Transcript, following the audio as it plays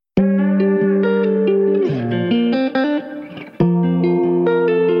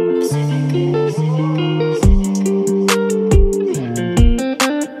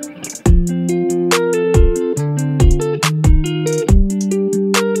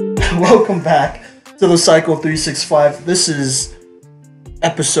welcome back to the Cycle 365. This is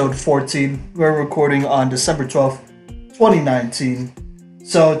episode 14. We're recording on December 12th, 2019.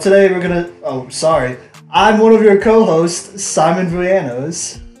 So today we're gonna, I'm one of your co-hosts, Simon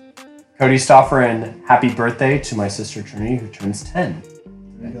Villanos. Cody Stoffer, and happy birthday to my sister Trinity, who turns 10.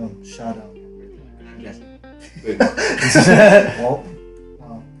 There you go, shout out. Yes. Well,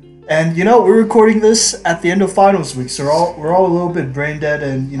 and we're recording this at the end of finals week, so we're all a little bit brain dead,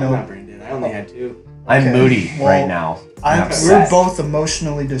 and I'm not brain dead. I only had 2. I'm Okay. moody Well, right now. we're both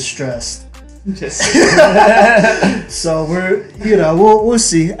emotionally distressed. Just So we'll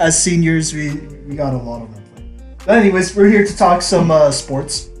see. As seniors, we got a lot on our plate. But anyways, we're here to talk some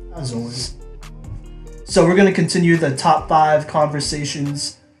sports, as always. So we're gonna continue the top 5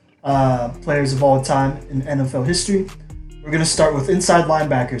 conversations, players of all time in NFL history. We're gonna start with inside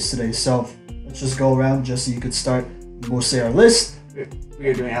linebackers today. So let's just go around. Jesse, you could start. We'll say our list. we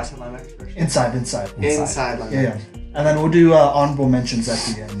are doing outside linebackers first. Inside. Inside linebackers. Yeah. And then we'll do honorable mentions at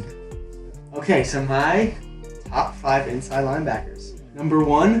the end. Okay, so my top 5 inside linebackers. Number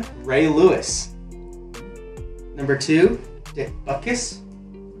 1, Ray Lewis. Number 2, Dick Butkus.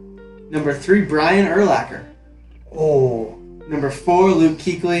 Number 3, Brian Urlacher. Oh. Number 4, Luke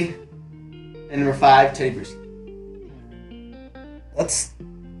Kuechly. And number 5, Teddy Bruschi. That's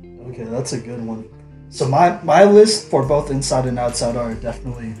a good one. So my list for both inside and outside are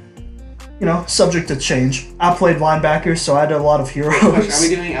definitely, subject to change. I played linebacker, so I had a lot of heroes. Are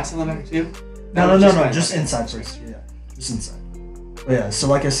we doing outside linebacker too? No, just inside first. Yeah, just inside. But yeah, so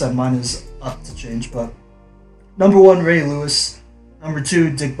like I said, mine is up to change. But number 1, Ray Lewis. Number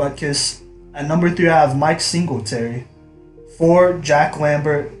 2, Dick Butkus. And number 3, I have Mike Singletary. 4, Jack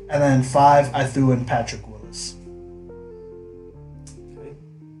Lambert. And then 5, I threw in Patrick Willis.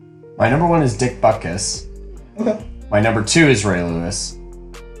 My number 1 is Dick Butkus. Okay. My number 2 is Ray Lewis.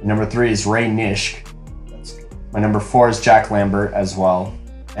 My number 3 is Ray Nishk. That's good. My number 4 is Jack Lambert as well.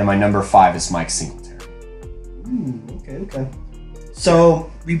 And my number 5 is Mike Singletary. Okay.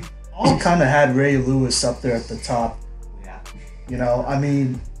 So we all kind of had Ray Lewis up there at the top. Yeah.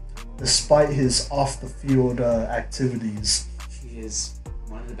 Despite his off-the-field activities. He is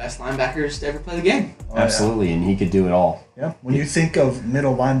one of the best linebackers to ever play the game. Oh, Absolutely, and he could do it all. Yeah. When you think of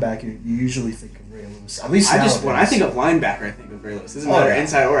middle linebacker, you usually think of Ray Lewis. At least When I think of linebacker, I think of Ray Lewis. It doesn't matter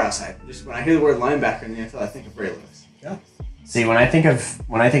inside or outside. Just when I hear the word linebacker in the NFL, I think of Ray Lewis. Yeah. See, when I think of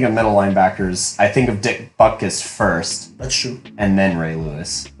middle linebackers, I think of Dick Butkus first, That's true. and then Ray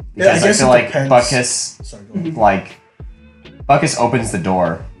Lewis. Yeah, Because I guess feel it like depends. Sorry, go ahead. Butkus opens the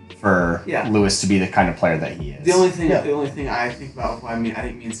door for Yeah. Lewis to be the kind of player that he is. The only thing I think about, I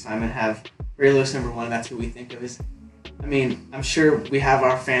think me and Simon have Ray Lewis number 1. That's who we think of. I'm sure we have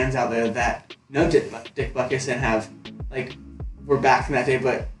our fans out there that know Dick Butkus and have we're back from that day.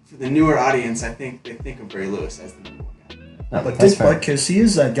 But for the newer audience, I think they think of Ray Lewis as the number 1 guy. No, But that's Dick fair. Butkus, he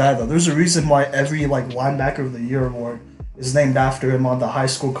is that guy though. There's a reason why every linebacker of the year award is named after him on the high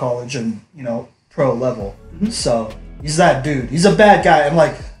school, college, and pro level. Mm-hmm. So he's that dude. He's a bad guy.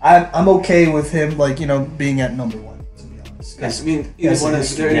 I'm okay with him being at number 1, to be honest. Yes, either one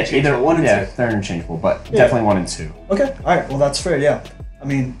is they're interchangeable. 1 and 2. They're interchangeable, but definitely 1 and 2. Okay, all right. Well, that's fair. Yeah,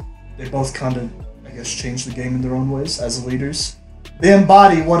 they both kind of, I guess, changed the game in their own ways as leaders. They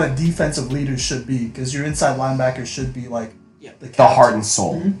embody what a defensive leader should be, because your inside linebacker should be The heart and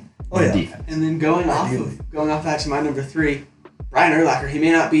soul Oh, of yeah. the defense. And then going off that to my number 3, Brian Urlacher. He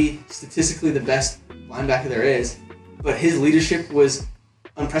may not be statistically the best linebacker there is, but his leadership was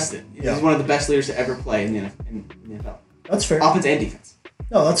unprecedented. Yeah. He's one of the best leaders to ever play in the NFL. That's fair. Offense and defense.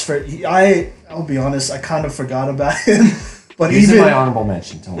 No, that's fair. I'll be honest. I kind of forgot about him, but He's even in my honorable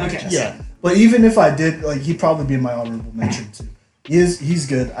mention. Don't worry, Okay. Jesse. yeah. But even if I did, he'd probably be in my honorable mention too. He's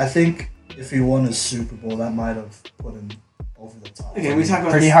good. I think if he won a Super Bowl, that might have put him over the top. Okay, we talk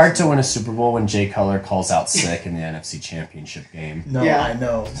about Pretty hard to win a Super Bowl when Jay Cutler calls out sick in the NFC Championship game. No, Yeah. I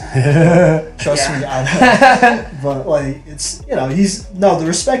know. Trust Yeah. me, I know. But it's the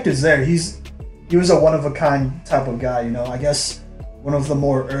respect is there. He was a one of a kind type of guy. I guess one of the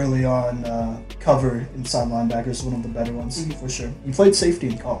more early on cover inside linebackers, one of the better ones for sure. He played safety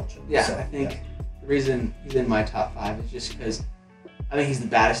in college. Yeah, so, I think the reason he's in my top 5 is just because I think he's the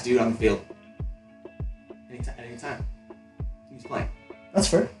baddest dude on the field. Anytime. He's playing. that's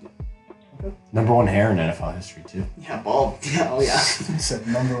fair. Number 1 hair in NFL history, too. Yeah, bald. Oh, yeah. He said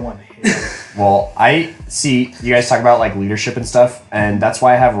number 1 hair. Well, I see you guys talk about leadership and stuff, and that's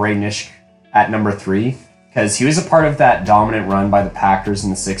why I have Ray Nishk at number 3, because he was a part of that dominant run by the Packers in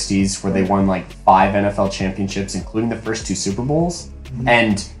the 60s where they won 5 NFL championships, including the first 2 Super Bowls. Mm-hmm.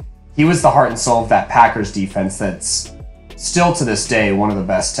 And he was the heart and soul of that Packers defense that's still to this day one of the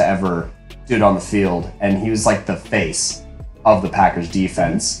best to ever do it on the field, and he was like the face of the Packers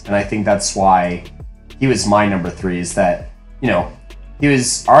defense, and I think that's why he was my number 3. Is that he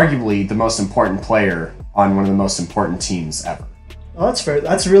was arguably the most important player on one of the most important teams ever. Oh, that's fair.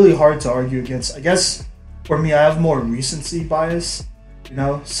 That's really hard to argue against. I guess for me, I have more recency bias,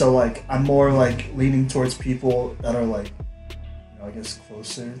 so like I'm more like leaning towards people that are like, I guess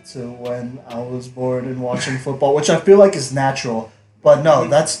closer to when I was born and watching football, which I feel like is natural. But no,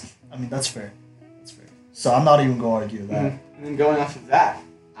 that's fair. That's fair. So I'm not even gonna argue that. Mm-hmm. And then going off of that,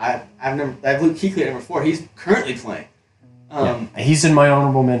 I have Luke Kuechly at number 4. He's currently playing. He's in my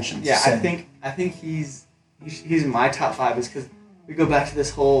honorable mentions. Yeah, I think he's in my top 5 is because we go back to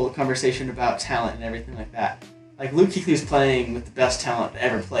this whole conversation about talent and everything like that. Like Luke Kuechly is playing with the best talent to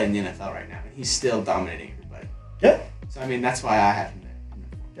ever play in the NFL right now, and he's still dominating everybody. Yeah. So that's why I have him there.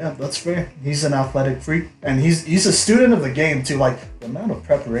 Yeah, that's fair. He's an athletic freak, and he's a student of the game too. Like the amount of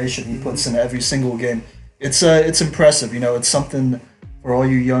preparation he puts in every single game, it's impressive. It's something for all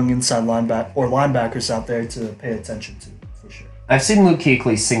you young inside linebackers out there to pay attention to for sure. I've seen Luke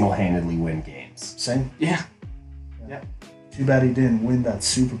Kuechly single-handedly win games. Same. Yeah. Too bad he didn't win that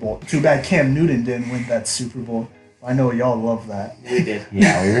Super Bowl. Too bad Cam Newton didn't win that Super Bowl. I know y'all love that. We did.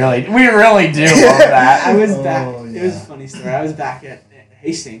 Yeah, we really do love that. I was back. Yeah. It was a funny story. I was back at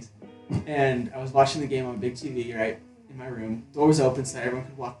Hastings, and I was watching the game on big TV right in my room. Door was open so that everyone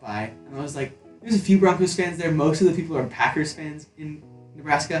could walk by, and I was like, "There's a few Broncos fans there. Most of the people are Packers fans in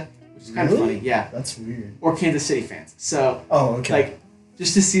Nebraska, which is kind of funny." Yeah, that's weird. Or Kansas City fans. So, okay. Like,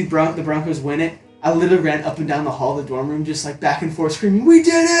 just to see the Broncos win it, I literally ran up and down the hall of the dorm room, just like back and forth, screaming, "We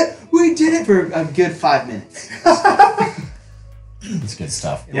did it! We did it!" for a good 5 minutes. It's good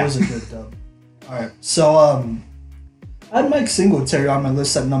stuff. It was a good dub. All right, so I had Mike Singletary on my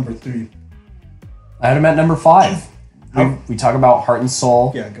list at number 3. I had him at number 5. We talk about heart and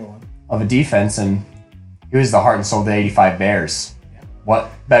soul Yeah, go on. of a defense, and he was the heart and soul of the '85 Bears. Yeah. What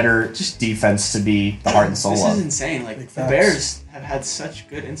better defense to be the heart and soul This of? is insane. Like, Big the facts. Bears have had such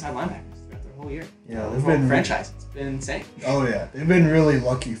good inside linebackers throughout their whole year. Yeah, The they've whole been franchise. It's been insane. Oh yeah, they've been really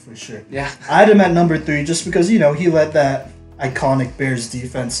lucky for sure. Yeah. I had him at number 3 just because he led that iconic Bears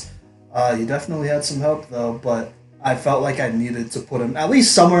defense. He definitely had some help though, but I felt like I needed to put him at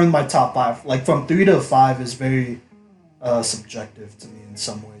least somewhere in my top 5. Like from 3 to 5 is very subjective to me in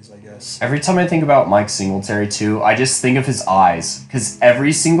some ways, I guess. Every time I think about Mike Singletary too, I just think of his eyes, because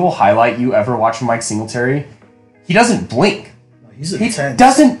every single highlight you ever watch from Mike Singletary, he doesn't blink. No, he's He intense.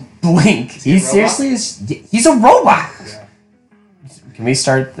 doesn't blink. he a He robot? seriously is. He's a robot. Yeah.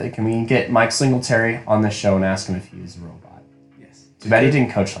 Can we get Mike Singletary on the show and ask him if he is a robot? Yes. Too bad he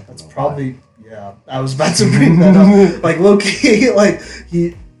didn't coach like That's a robot. probably I was about to bring that up. Like low-key,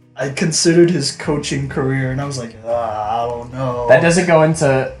 I considered his coaching career, and I was like, I don't know. That doesn't go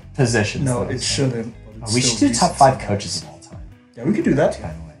into positions. No, though, it so. shouldn't. But it's We still should do top decent 5 sometimes. coaches of all time. Yeah, we could do that.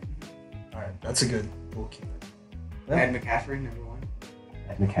 By the way, All right, that's a good. We'll keep it. Ed McCaffrey, number 1.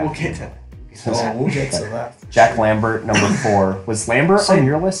 Ed McCaffrey. We'll get to that. Oh, we'll get to that. Jack Lambert, number 4. Was Lambert Same. on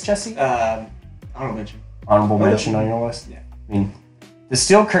your list, Jesse? Honorable mention. Honorable Oh, yeah. mention on your list? Yeah. I mean, the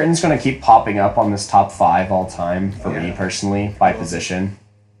steel curtain's going to keep popping up on this top 5 all time for me Yeah. personally by position.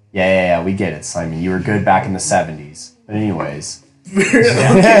 Yeah, we get it, Simon. You were good back in the 70s. But anyways.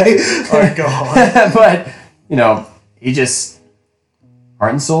 Okay. All right, go on. But, he just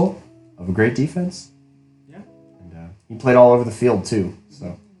heart and soul of a great defense. Yeah. And he played all over the field too.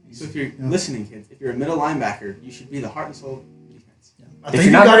 So So if you're listening, kids, if you're a middle linebacker, you should be the heart and soul of defense. I if think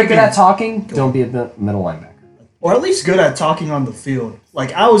you're not gotta very good be- at talking, don't be a middle linebacker. or at least good at talking on the field.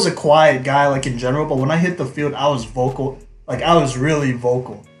 Like I was a quiet guy, like in general, but when I hit the field, I was vocal. Like I was really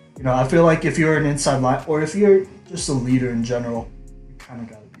vocal. I feel like if you're an inside line, or if you're just a leader in general, you kind of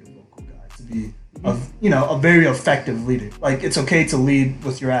got to be a vocal guy to be, a very effective leader. Like it's okay to lead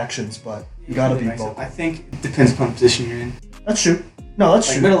with your actions, but you got to be vocal. I think it depends upon the position you're in. That's true. No, that's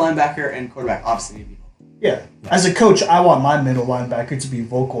Like true. middle linebacker and quarterback obviously need to be vocal. Yeah. As a coach, I want my middle linebacker to be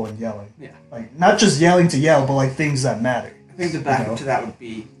vocal and yelling. Yeah. Like not just yelling to yell, but like things that matter. I think the backup to that would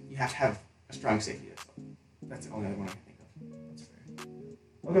be you have to have a strong safety. That's the only other one I can think of. That's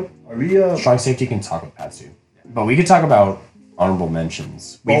fair. Okay. Are we Strong safety can talk with Pat too. But we could talk about honorable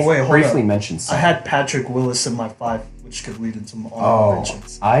mentions. We've wait, hold briefly up. mentioned some. I had Patrick Willis in my 5, which could lead into my honorable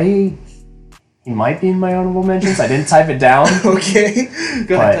mentions. He might be in my honorable mentions. I didn't type it down. Okay.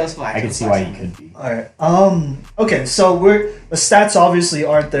 Go ahead, tell us but why. I can see why he could be. All right. Okay. So the stats obviously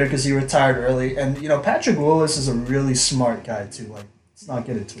aren't there because he retired early, and Patrick Willis is a really smart guy too. Like, let's not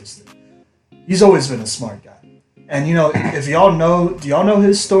get it twisted. He's always been a smart guy, and if y'all know, do y'all know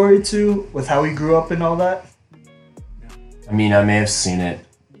his story too with how he grew up and all that? I mean, I may have seen it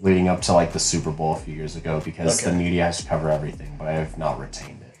leading up to like the Super Bowl a few years ago because the media has to cover everything, but I have not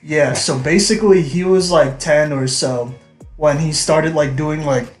retained it. Yeah, so basically he was like 10 or so when he started like doing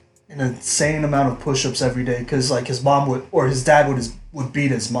like an insane amount of push-ups every day because like his mom would or his dad would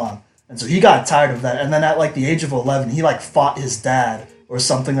beat his mom. And so he got tired of that. And then at like the age of 11, he like fought his dad or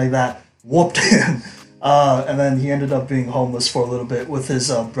something like that, whooped him. And then he ended up being homeless for a little bit with his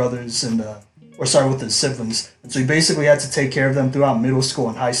brothers and with his siblings. And so he basically had to take care of them throughout middle school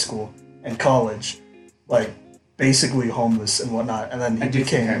and high school and college, like basically homeless and whatnot. And then he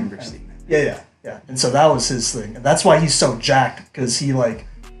became. I remember seeing that. Yeah. And so that was his thing. And that's why he's so jacked because he like.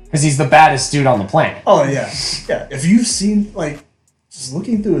 Because he's the baddest dude on the planet. Oh yeah. If you've seen like just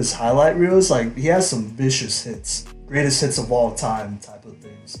looking through his highlight reels, like he has some vicious hits, greatest hits of all time type of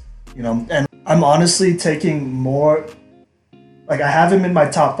things, you know. And I'm honestly taking more. Like I have him in my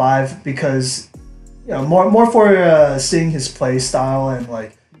top 5 because. You know, more for seeing his play style and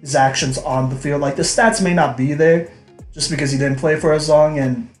like his actions on the field. Like the stats may not be there, just because he didn't play for as long,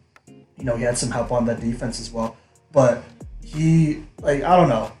 and you know he had some help on that defense as well. But he, like, I don't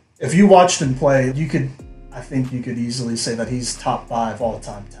know, if you watched him play, I think you could easily say that he's top 5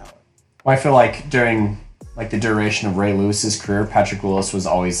 all-time talent. Well, I feel like during like the duration of Ray Lewis's career, Patrick Willis was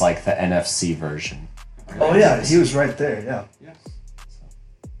always like the NFC version. Oh yeah, he was right there. Yeah.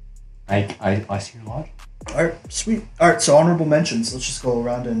 I see your logic. All right, sweet. All right, so honorable mentions. Let's just go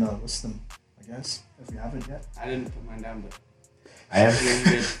around and list them, I guess, if you haven't yet. I didn't put mine down, but I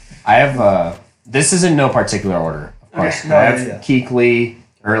have. This is in no particular order, of course. Okay. I have Kuechly,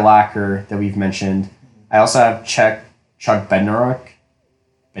 Urlacher that we've mentioned. I also have Chuck Bednarik.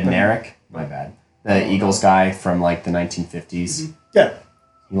 My bad. The Eagles guy from like the 1950s. Mm-hmm. Yeah.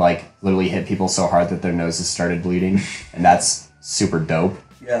 He like literally hit people so hard that their noses started bleeding, and that's super dope.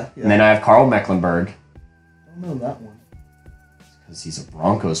 Yeah. And then I have Carl Mecklenburg. I don't know that one. Because he's a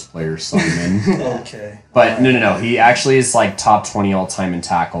Broncos player, Simon. Okay. But no. He actually is like top 20 all time in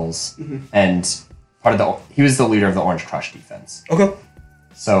tackles, and he was the leader of the Orange Crush defense. Okay.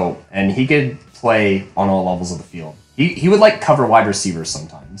 So, and he could play on all levels of the field. He would like cover wide receivers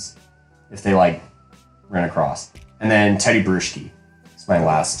sometimes if they like ran across. And then Teddy Bruschi is my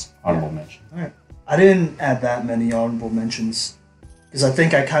last honorable mention. All right. I didn't add that many honorable mentions because I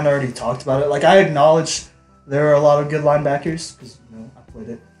think I kind of already talked about it. Like I acknowledged there are a lot of good linebackers because I played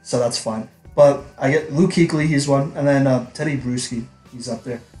it, so that's fine. But I get Luke Kuechly, he's one, and then Teddy Bruschi, he's up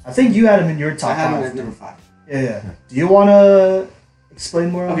there. I think you had him in your top 5. I had him at number 5. Yeah. Do you want to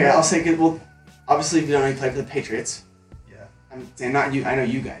explain more? Okay, on that? I'll say. Well, obviously, if you don't play for the Patriots. Yeah. I'm saying not you. I know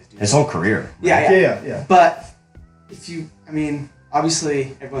you guys do. His whole career. Yeah. But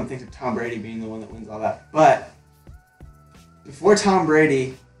obviously, everyone thinks of Tom Brady being the one that wins all that. But before Tom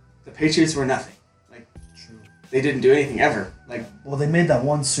Brady, the Patriots were nothing. Like, true. They didn't do anything ever. Like, well, they made that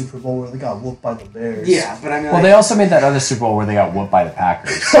one Super Bowl where they got whooped by the Bears. Yeah, but I mean, well, they also made that other Super Bowl where they got whooped by the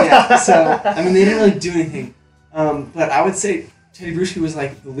Packers. Yeah, so I mean, they didn't really do anything. But I would say Teddy Bruschi was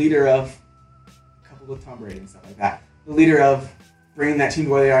like the leader of, coupled with Tom Brady and stuff like that, the leader of bringing that team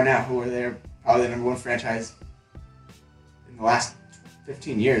to where they are now, who are they're probably the number 1 franchise in the last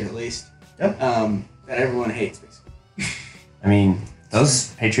 15 years at least. Yep. That everyone hates, basically. I mean,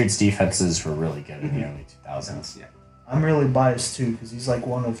 those Patriots defenses were really good in the early 2000s. Yeah. I'm really biased too because he's like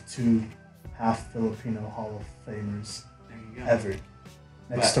one of 2 half Filipino Hall of Famers There you go. ever,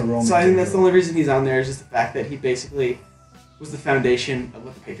 next to Roman. So I think that's the Gabriel. only reason he's on there is just the fact that he basically was the foundation of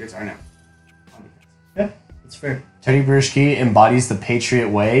what the Patriots are now. On defense. Yeah, that's fair. Teddy Bruschi embodies the Patriot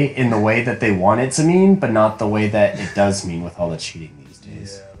way in the way that they want it to mean, but not the way that it does mean with all the cheating these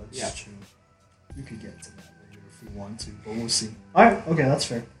days. Yeah, that's true. You could get to that later if we want to, but we'll see. All right, okay, that's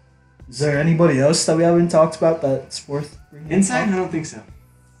fair. Is there anybody else that we haven't talked about that's worth bringing Inside? up? I don't think so.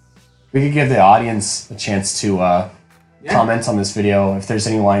 We could give the audience a chance to comment on this video if there's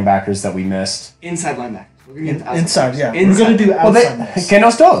any linebackers that we missed. Inside linebackers. We're gonna get to outside. Inside, yeah. Inside. We're going to do outside next. Que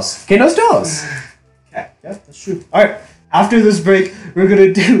nos dos. Okay. Yeah, that's true. All right, after this break, we're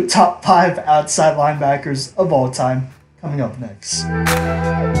going to do top 5 outside linebackers of all time coming up next.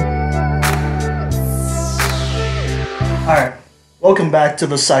 All right, welcome back to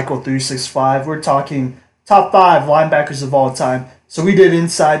the Cycle 365. We're talking top 5 linebackers of all time. So we did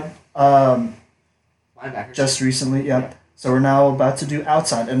inside Linebackers. just recently, yeah. So we're now about to do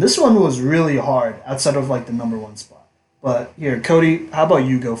outside. And this one was really hard outside of like the number 1 spot. But here, Cody, how about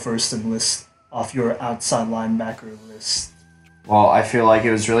you go first and list off your outside linebacker list? Well, I feel like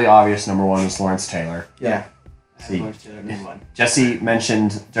it was really obvious number 1 was Lawrence Taylor. Yeah. See. Number 1. Jesse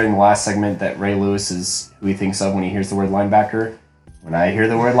mentioned during the last segment that Ray Lewis is who he thinks of when he hears the word linebacker. When I hear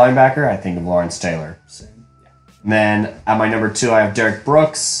the word linebacker, I think of Lawrence Taylor. Same. And then at my number 2, I have Derek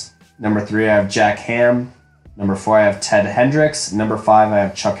Brooks. Number 3, I have Jack Ham. Number 4, I have Ted Hendricks. Number 5, I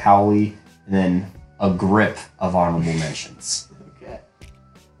have Chuck Howley. And then a grip of honorable mentions. Okay.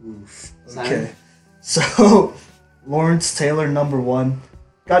 Oof. Simon? Okay. So, Lawrence Taylor, number 1.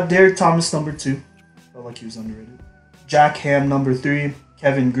 Got Derek Thomas, number 2. Felt like he was underrated. Jack Ham, number 3.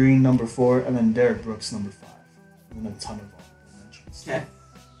 Kevin Green, number 4. And then Derek Brooks, number 5. And then a ton of honorable mentions. Okay.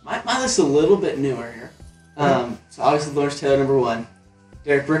 My list is a little bit newer here. So obviously Lawrence Taylor, number 1.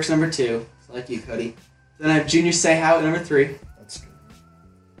 Derek Brooks, number 2. So like you, Cody. Then I have Junior Seau at number 3. That's good.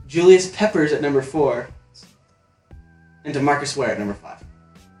 Julius Peppers at number 4. And DeMarcus Ware at number 5.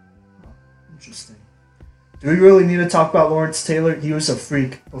 Interesting. Do we really need to talk about Lawrence Taylor? He was a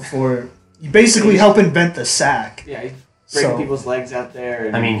freak before. He basically helped invent the sack. Yeah, he's breaking So- people's legs out there.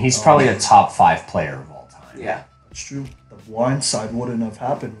 And, I mean, he's probably a top 5 player of all time. yeah, That's true. The blind side wouldn't have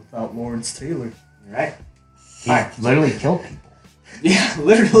happened without Lawrence Taylor. you're right. He Alright. literally killed people. Yeah,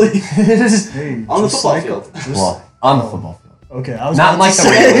 literally. Hey, On the just football like- field. just- Well, on the oh, football field. Okay, I was Not about like to the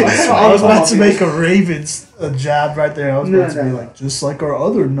say, Ravens, I was right? about to make a Ravens jab right there. I was No, about to be no. like, just like our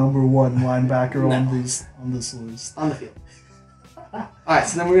other number 1 linebacker No. on this list. On the field. Alright,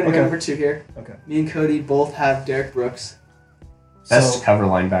 so then we're going to Okay. go number 2 here. Okay. Me and Cody both have Derek Brooks. Best So, cover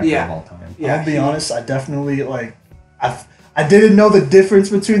linebacker Yeah. of all time. Yeah, I'll be honest, I definitely I didn't know the difference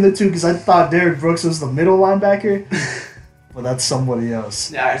between the two because I thought Derek Brooks was the middle linebacker, but that's somebody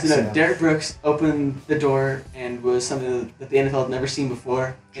else. Yeah, alright, so no, So- Derek Brooks opened the door and was something that the NFL had never seen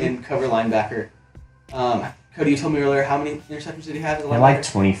before in cover linebacker. Cody, you told me earlier, how many interceptions did he have as a He linebacker? had like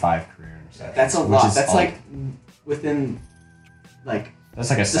 25 career interceptions. That's a which lot. is That's all- like within like That's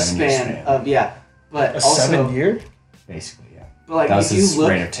like a the 7-year span span. of but A also 7-year? Basically, yeah. but like That was if his you look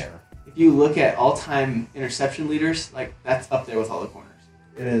reign of terror. if you look at all time interception leaders, like that's up there with all the corners.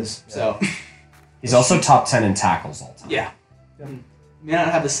 It is. Yeah. So He's also top 10 in tackles all time. yeah. Yeah. May not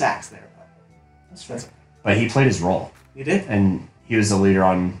have the sacks there, but That's fair. But he played his role. he did. And he was the leader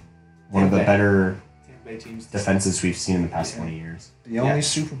on one of the Tampa Bay. better Tampa Bay teams. defenses we've seen in the past Yeah. 20 years. The only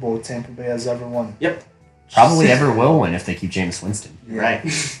Super Bowl Tampa Bay has ever won. Yep. Probably ever will win if they keep Jameis Winston. Yeah, Right.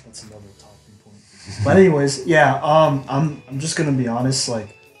 That's another talking point. But anyways, yeah, I'm just gonna be honest,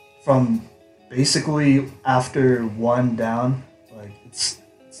 like from basically after 1 down, like it's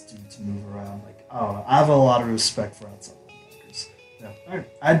due to move around. Like I don't know. I have a lot of respect for outside linebackers. Yeah. Alright.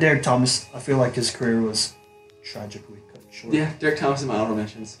 I had Derek Thomas. I feel like his career was tragically cut short. Yeah, Derek Thomas in my honorable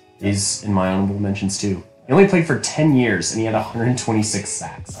mentions. He's in my honorable mentions too. He only played for 10 years and he had 126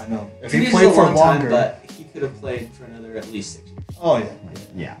 sacks. I know. If 10 he years is played a for long longer, time, but he could have played for another at least 6 years. oh yeah.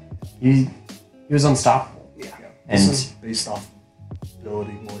 Yeah. He was unstoppable. Yeah. This And is based off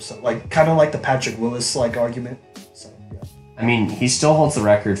ability more so, like kind of like the Patrick Willis like argument. So yeah. I mean, he still holds the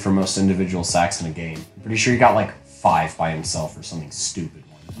record for most individual sacks in a game. I'm pretty sure he got like 5 by himself or something stupid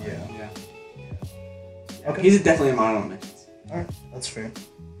one time. Yeah. Yeah. Okay. He's definitely in my honorable mentions. All right, that's fair.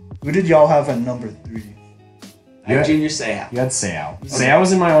 Who did y'all have at number 3? I have Yeah. Junior Seau. You had Seau. Seau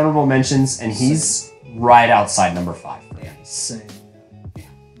was in my honorable mentions, and he's right outside number 5 for me. Same.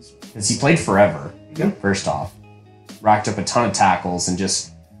 Because he played forever, Yeah. first off. Racked up a ton of tackles, and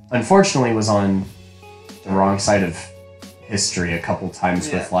just, unfortunately, was on the wrong side of history a couple times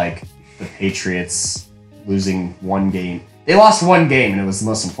Yeah. with, like, the Patriots losing 1 game. They lost 1 game, and it was the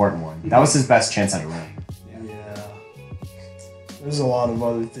most important one. That was his best chance at a ring. Yeah. There's a lot of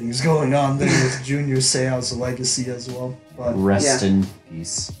other things going on there with Junior Seau's legacy as well. But Rest Yeah. in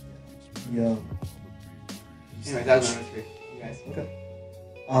peace. yeah. Anyway, that was number 3. You guys.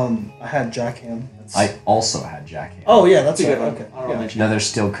 I had Jack Ham. That's- I also had Jack Ham. Oh yeah, that's That's a right. good one. Okay. Honorable Yeah. mention. Another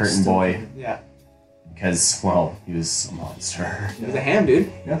steel curtain Still boy, good. Yeah. because, well, he was a monster. He was a ham, dude.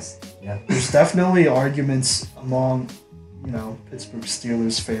 Yes. Yeah. There's definitely arguments among, Pittsburgh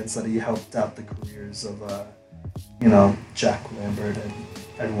Steelers fans that he helped out the careers of, Jack Lambert and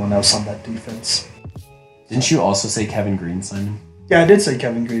everyone else on that defense. Didn't you also say Kevin Green, Simon? Yeah, I did say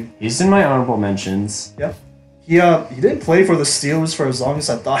Kevin Green. He's in my honorable mentions. He didn't play for the Steelers for as long as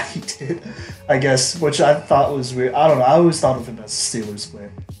I thought he did, I guess, which I thought was weird. I don't know. I always thought of him as a Steelers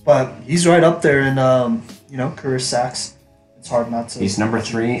player, but he's right up there in career sacks. It's hard not to. He's number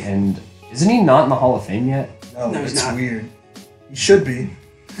 3, and isn't he not in the Hall of Fame yet? No, No, he's it's not. weird. He should be.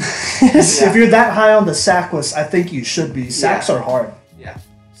 Yeah. If you're that high on the sack list, I think you should be. Sacks Yeah. are hard. Yeah.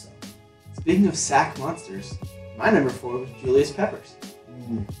 So. Speaking of sack monsters, my number 4 was Julius Peppers.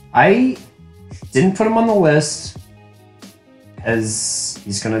 I didn't put him on the list because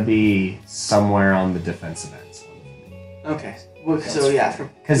he's going to be somewhere on the defensive end. Okay. Well, so That's yeah, for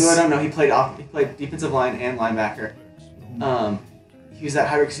Because- who I don't know, he played defensive line and linebacker. He was that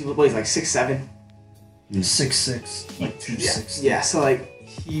high because he's like 6'7". 6'6", like 260. Yeah, so like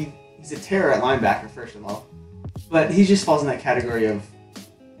he's a terror at linebacker first of all, but he just falls in that category of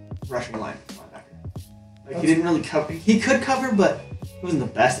rushing linebacker. Like he didn't really cover. He could cover, but he wasn't the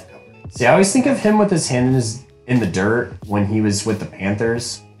best at covering. See, I always think of him with his hand in the dirt when he was with the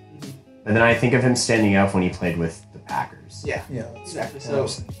Panthers, but then I think of him standing up when he played with the Packers. Yeah, Yeah, that's exactly. what I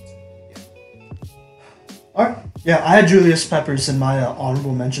was So thinking. All right. Yeah, I had Julius Peppers in my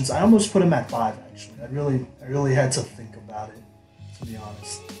honorable mentions. I almost put him at 5, actually. I really had to think about it, to be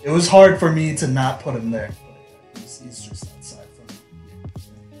honest. It was hard for me to not put him there, but he's just outside for me.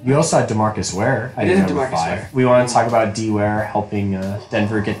 You also had DeMarcus Ware. I did have number DeMarcus 5. Ware. We want to talk about D. Ware helping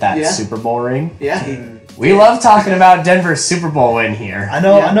Denver get that Yeah. Super Bowl ring. yeah, We love talking about Denver's Super Bowl win here. I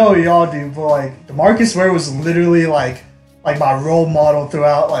know y'all do, but like DeMarcus Ware was literally like my role model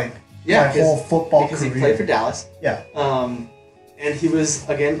throughout my whole football because career. he played for Dallas. Yeah. And he was,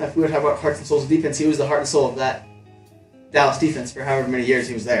 again, if we were talking about hearts and souls of defense, he was the heart and soul of that Dallas defense for however many years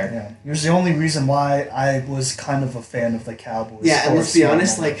he was there. Yeah, he was the only reason why I was kind of a fan of the Cowboys. Yeah, and for a let's be small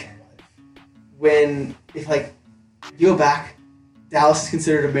honest, moment like, in my life. When, if you go back, Dallas is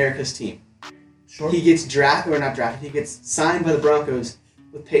considered America's team. Sure. He gets drafted, or not drafted, he gets signed by the Broncos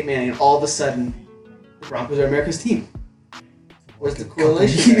with Peyton Manning, and all of a sudden, the Broncos are America's team. Where's the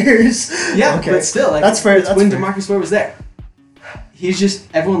correlation there? Years. Yeah, Okay. but still, That's fair. It's That's when fair. DeMarcus Ware was there. He's just,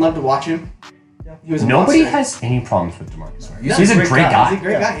 everyone loved to watch him. Yeah. He was a Nobody monster. has any problems with DeMarcus Ware. He's He's a a great great guy. guy. He's a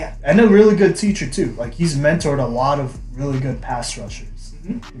great guy, yeah. And a really good teacher too. Like he's mentored a lot of really good pass rushers,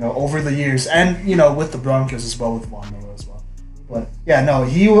 over the years, and with the Broncos as well, with Von Miller as well. But yeah, no,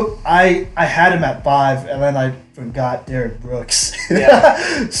 I had him at 5, and then I forgot Derek Brooks.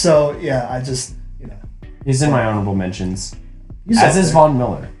 Yeah. So yeah, I just He's in my honorable mentions. he's As up is there. Von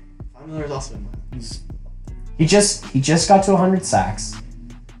Miller. Von Miller's also in mine. He's He just got to 100 sacks.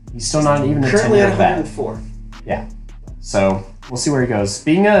 He's still not even a Currently tenured at vet. 104. Yeah. So we'll see where he goes.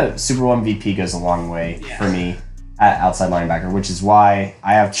 Being a Super Bowl MVP goes a long way Yeah. for me at outside linebacker, which is why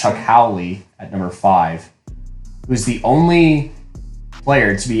I have Chuck Howley at number 5, who's the only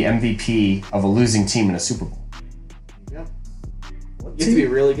player to be MVP of a losing team in a Super Bowl. Yep. what You have to be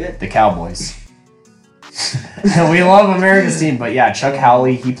team? really good. The Cowboys. We love America's team, but yeah, Chuck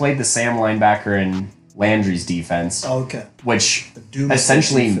Howley, he played the Sam linebacker in Landry's defense, Okay. which The Doomsday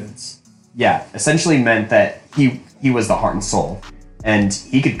Essentially- defense. essentially meant that he was the heart and soul, and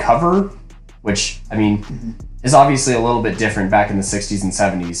he could cover, which I mean is obviously a little bit different back in the 60s and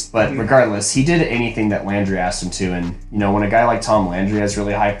 70s, but regardless, he did anything that Landry asked him to, and when a guy like Tom Landry has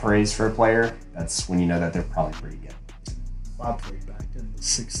really high praise for a player, that's when you know that they're probably pretty good. I played back in the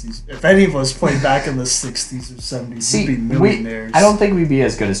 60s. If any of us played back in the 60s or 70s, See, we'd be millionaires. I don't think we'd be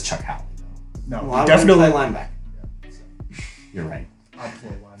as good as Chuck Howley, though. No, Well, I definitely. wouldn't play linebacker. You're right. I'd play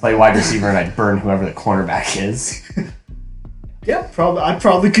linebacker. Play wide receiver and I'd burn whoever the cornerback is. Yeah, probably. I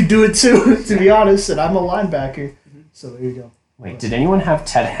probably could do it too, to be honest. And I'm a linebacker, so there you go. Wait, did anyone have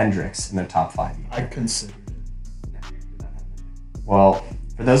Ted Hendricks in their top 5? I considered it. Well,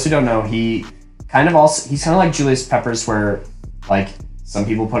 for those who don't know, he's kind of like Julius Peppers, where like some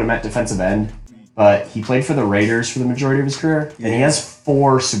people put him at defensive end, but he played for the Raiders for the majority of his career, and he has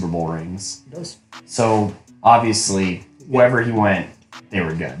 4 Super Bowl rings. He does. So obviously, wherever he went, they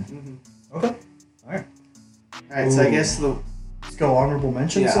were good. Okay. All right. Alright, so I Ooh. guess Let's go honorable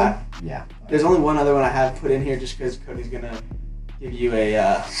mentions. Yeah, then. Yeah. there's only one other one I have put in here just because Cody's going to give you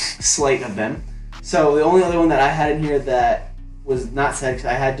a slate of them. So the only other one that I had in here that was not said, because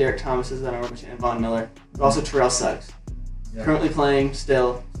I had Derek Thomas as an honorable mention and Von Miller, but also Terrell Suggs. Yeah. Currently playing,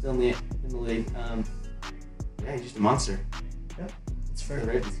 still in the league. Yeah, he's just a monster That's for the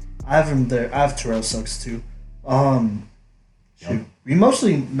fair. Ravens. I have him there. I have Terrell Suggs too. Shoot. Yep. We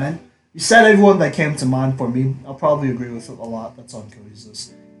mostly meant. You said everyone that came to mind for me. I'll probably agree with a lot that's on Cody's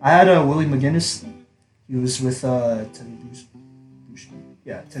list. I had Willie McGinnis. He was with Teddy Bruschi.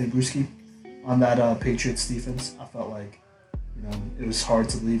 Yeah, Teddy Bruschi on that Patriots defense. I felt like it was hard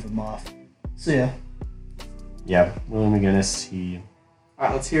to leave him off. So yeah, Yeah, William McGinnis,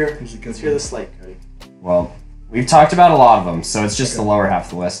 Alright, let's hear he was a good. let's hear the slate, Cody. well, we've talked about a lot of them, so it's just the lower half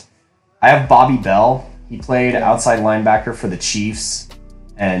of the list. I have Bobby Bell. He played outside linebacker for the Chiefs,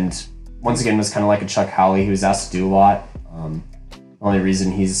 and once again was kind of like a Chuck Howley. He was asked to do a lot. The only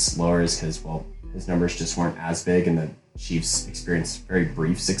reason he's lower is because, his numbers just weren't as big, and the Chiefs experienced very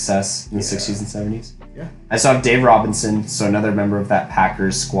brief success in the 60s and 70s. Yeah. I also have Dave Robinson, so another member of that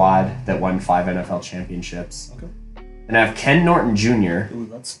Packers squad that won 5 NFL championships. Okay. And I have Ken Norton Jr., Ooh,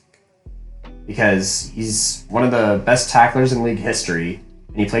 that's because he's one of the best tacklers in league history,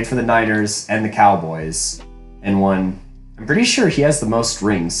 and he played for the Niners and the Cowboys, and won. I'm pretty sure he has the most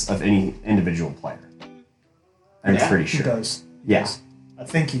rings of any individual player. I'm Yeah, pretty He sure. does. Yeah. I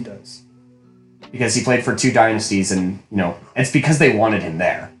think he does. Because he played for 2 dynasties, and it's because they wanted him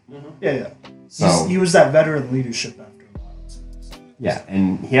there. Yeah. So He was that veteran leadership after a while. Too. yeah,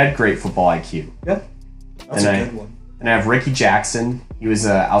 and he had great football IQ. Yeah. That's And a I- good one. And I have Ricky Jackson. He was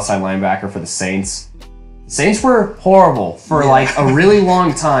an outside linebacker for the Saints. The Saints were horrible for like a really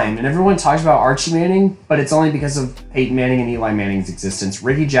long time, and everyone talks about Archie Manning, but it's only because of Peyton Manning and Eli Manning's existence.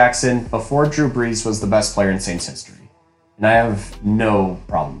 Ricky Jackson, before Drew Brees, was the best player in Saints history, and I have no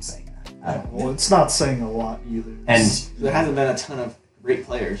problem saying that. at all. Well, it's not saying a lot either. And There hasn't been a ton of great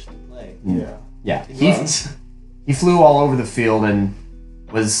players to play. yeah. yeah, in he runs. he flew all over the field and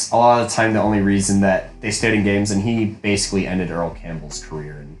was a lot of the time the only reason that they stayed in games, and he basically ended Earl Campbell's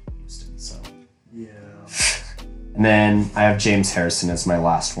career in Houston. So, Yeah. and then I have James Harrison as my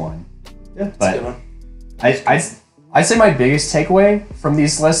last one. Yeah. That's a But good one. I'd say my biggest takeaway from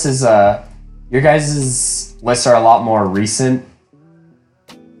these lists is your guys' lists are a lot more recent,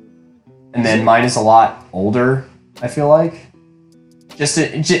 and then mine is a lot older. I feel like, just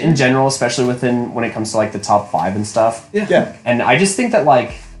in general, especially when it comes to like the top 5 and stuff. Yeah. And I just think that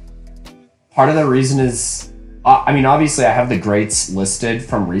like part of the reason is, I mean, obviously I have the greats listed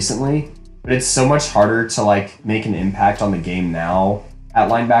from recently, but it's so much harder to like make an impact on the game now at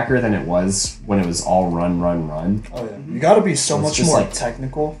linebacker than it was when it was all run. Oh yeah. You got to be so It's much just more like-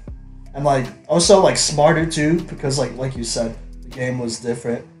 technical, and like also like smarter too, because like you said, the game was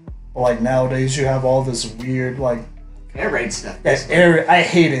different. But like nowadays, you have all this weird like Air raid stuff. I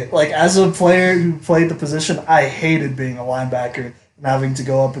hate it. Like as a player who played the position, I hated being a linebacker and having to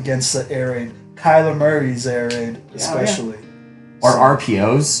go up against the air raid. Kyler Murray's air raid, especially. Or So-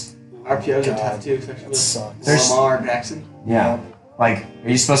 RPOs. RPOs are God, tough too, especially That with sucks. There's- Lamar Jackson. Yeah. Like, are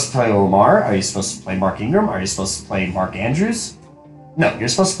you supposed to play Lamar? Are you supposed to play Mark Ingram? Are you supposed to play Mark Andrews? No, you're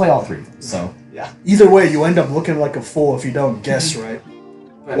supposed to play all 3 of them. So Either way, you end up looking like a fool if you don't guess right.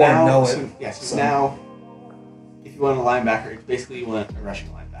 But Or now, know it. So So- now, if you want a linebacker, it's basically you want a rushing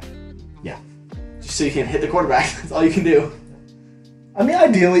linebacker. Yeah. Just so you can hit the quarterback. That's all you can do. I mean,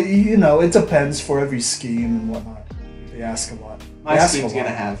 ideally, it depends for every scheme and whatnot. They ask a lot. My They ask scheme's a lot.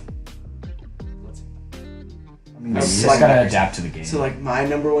 gonna have. Let's I mean, you That's just like- gotta adapt to the game. So like my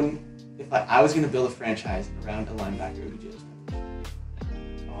number one, if I was gonna build a franchise around a linebacker, it would be Julius Peppers.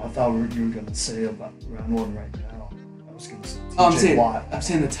 I thought you were gonna say about round 1 right now. I was gonna say Oh, I'm TJ saying Watt. I'm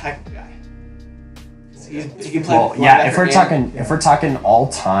saying the technical guy. 'Cause he can play. Well, yeah, if linebacker we're talking all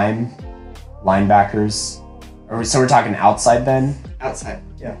time linebackers, or so we're talking outside then. and outside,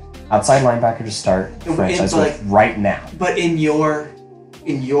 Outside linebacker to start And- franchise but, with right now. but in your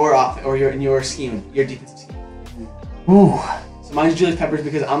off or in your scheme, your defensive scheme. Ooh. So mine's Julius Peppers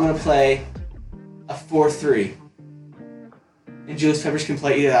because I'm gonna play a 4-3. And Julius Peppers can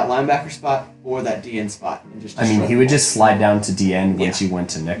play either that linebacker spot or that DN spot. And just I mean, destroy he the would ball. just slide down to DN once you went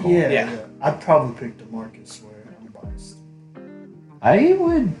to nickel. Yeah. Yeah. I'd probably pick DeMarcus where I'm biased. I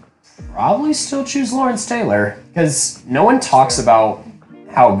would probably still choose Lawrence Taylor because no one talks about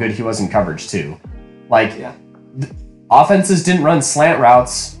how good he was in coverage too. Like, Yeah. offenses didn't run slant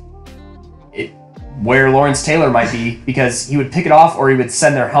routes where Lawrence Taylor might be because he would pick it off or he would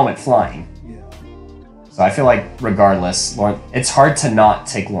send their helmet flying. Yeah. So I feel like regardless, it's hard to not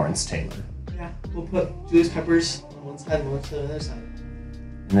take Lawrence Taylor Yeah, we'll put Julius Peppers on one side and Lawrence on the other side.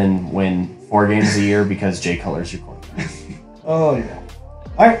 and then win 4 games a year because Jay Cutler's your quarterback. Oh yeah.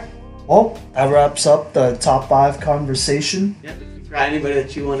 All right. Well, that wraps up the top 5 conversation. Yep, if you forgot anybody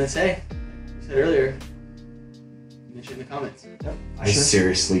that you want to say, you said earlier, mention in the comments. I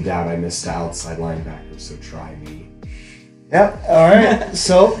seriously doubt I missed an outside linebacker, so try me. Yeah. All right.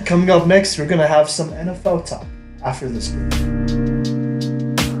 So coming up next, we're gonna have some NFL talk after this break.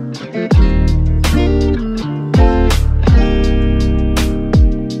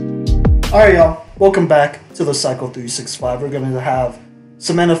 All right, y'all. Welcome back to the Cycle 365. We're gonna have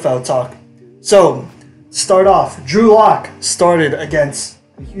some NFL talk. So, start off. Drew Lock started against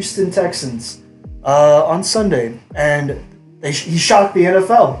the Houston Texans on Sunday, and he shocked the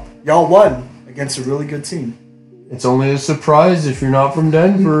NFL. Y'all won against a really good team. It's only a surprise if you're not from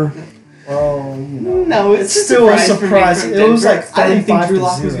Denver. Well, No, it's still a for me surprise. from It was Denver. like I didn't think 35 Drew to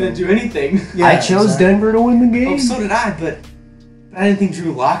Lock was 0. going to do anything. Yeah, I chose exactly. Denver to win the game. Oh, so did I, but I didn't think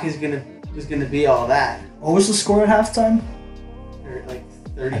Drew Lock was gonna be all that. What was the score at halftime? Or like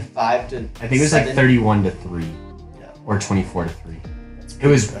 35 to. I think it was like 31-3 Yeah. or 24-3. That's It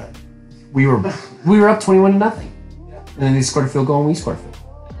was- bad. We were up 21-0, Yeah. and then they scored a field goal and we scored a field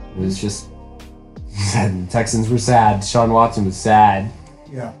goal. It was just sad. The Texans were sad. Deshaun Watson was sad.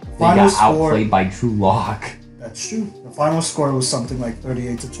 Yeah. They Final got score. outplayed by Drew Lock. That's true. The final score was something like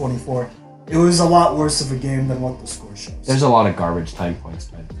 38-24. it was a lot worse of a game than what the score shows. There's a lot of garbage time points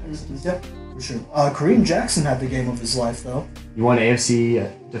by the Texans. Yep, for sure. Kareem Jackson had the game of his life, though. You won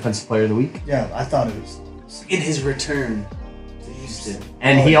AFC Defensive Player of the Week? Yeah, I thought it was. In his return to Houston.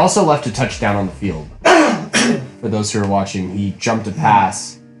 And he also left a touchdown on the field. For those who are watching, he jumped a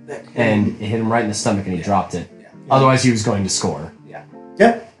pass and it hit him right in the stomach and he dropped it. Yeah. Otherwise, he was going to score. Yeah.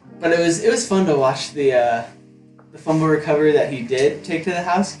 Yep. But it was fun to watch the fumble recovery that he did take to the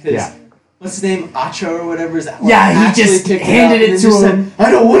house because what's his name, Acho or whatever is that? Yeah, he just handed it to him. Said,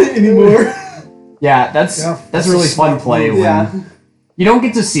 I don't want it anymore. Yeah, that's a really fun play when you don't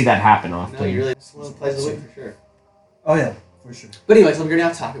get to see that happen often. No, you really it's one of the plays of the week for sure. Oh yeah, for sure. But anyways, we're gonna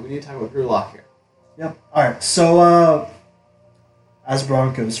have to talk. We need to talk about Drew Lock here. Yep. All right. So, as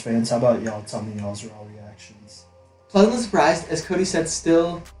Broncos fans, how about y'all tell me y'all's raw reactions? Pleasantly surprised, as Cody said,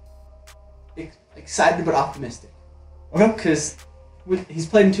 still excited but optimistic. Okay. Because he's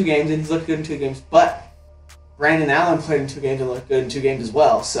played in 2 games and he's looked good in 2 games, but Brandon Allen played in 2 games and looked good in 2 games as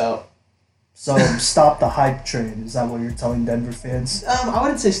well. So stop the hype train. Is that what you're telling Denver fans? I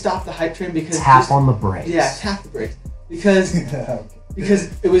wouldn't say stop the hype train because on the brakes. Yeah, tap the brakes because Okay.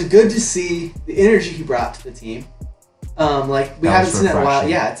 because it was good to see the energy he brought to the team. We haven't seen that in a while.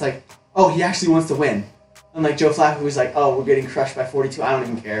 Yeah, it's like, oh, he actually wants to win. Unlike Joe Flacco, who's like, oh, we're getting crushed by 42. I don't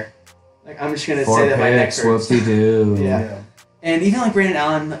even care. Like, I'm just gonna say that my neck hurts. Whoop-de-doo. Yeah. And even like Brandon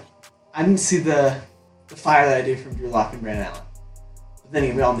Allen, I didn't see the fire that I do from Drew Lock and Brandon Allen. But then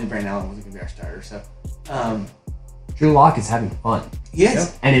again, we all knew Brandon Allen wasn't gonna be our starter. So Drew Lock is having fun. he is.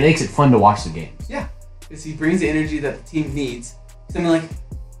 Yep. And it makes it fun to watch the games. Yeah, because he brings the energy that the team needs. I mean, like,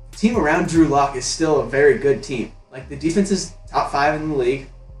 the team around Drew Lock is still a very good team. Like, the defense is top 5 in the league.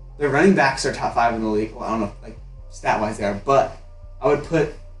 Their running backs are top 5 in the league. Well, I don't know, like, stat-wise they are, but I would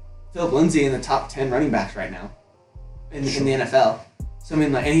put Philip Lindsay in the top 10 running backs right now in the NFL. So, I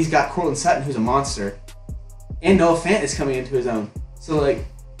mean, like, and he's got Cortland Sutton, who's a monster, and Noah Fant is coming into his own. So, like,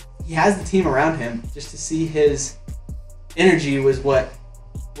 he has the team around him. Just to see his energy was what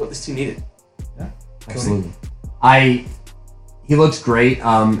this team needed. Yeah, Absolutely. He looks great,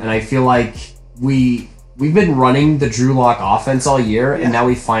 and I feel like we've been running the Drew Lock offense all year, and now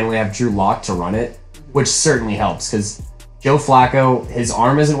we finally have Drew Lock to run it, which certainly helps because Joe Flacco, his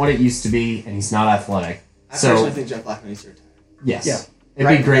arm isn't what it used to be, and he's not athletic. I personally think Joe Flacco needs to retire. Yes, Yeah.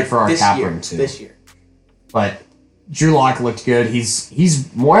 it'd be great for our cap room too. This year. But Drew Lock looked good. He's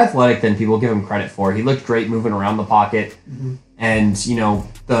more athletic than people give him credit for. He looked great moving around the pocket, and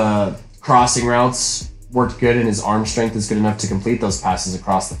the crossing routes worked good, and his arm strength is good enough to complete those passes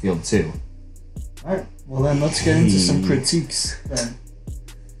across the field too. All right. Well, then let's get into some critiques then.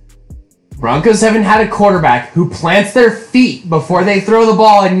 Broncos haven't had a quarterback who plants their feet before they throw the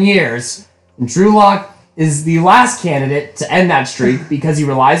ball in years. And Drew Lock is the last candidate to end that streak because he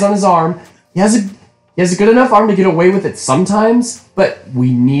relies on his arm. He has a good enough arm to get away with it sometimes, but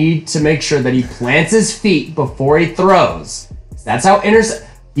we need to make sure that he plants his feet before he throws. That's how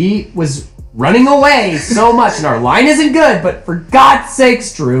he was running away so much, and our line isn't good, but for God's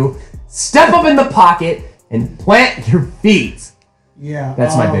sakes, Drew, step up in the pocket and plant your feet. Yeah.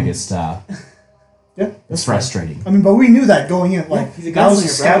 That's my biggest. Yeah, It's that's frustrating. fine. I mean, but we knew that going in. Like, He's a that was gunslinger, bro.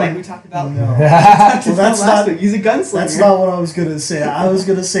 scouting. Like we talked about. No. Well, that's not- He's a gunslinger. That's not what I was gonna say. I was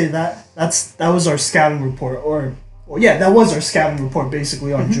gonna say that that was our scouting report, that was our scouting report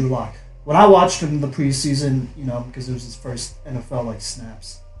basically on Drew Lock. When I watched him in the preseason, because it was his first NFL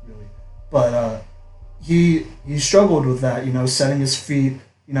snaps, really, but he struggled with that, setting his feet,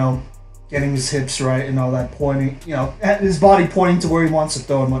 getting his hips right and all that, pointing, his body pointing to where he wants to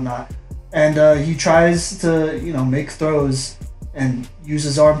throw and whatnot, and he tries to make throws and use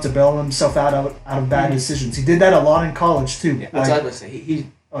his arm to bail himself out of bad decisions. He did that a lot in college too. Yeah, that's what I was going to say.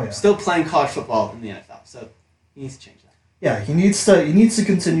 He's still playing college football in the NFL, so he needs to change that. Yeah, he needs to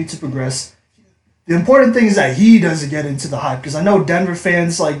continue to progress. The important thing is that he doesn't get into the hype, because I know Denver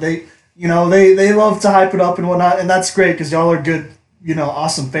fans they love to hype it up and whatnot, and that's great because y'all are good,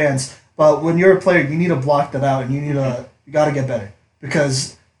 awesome fans. But when you're a player, you need to block that out, and you got to get better.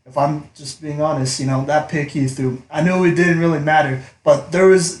 Because if I'm just being honest, that pick he threw, I knew it didn't really matter, but there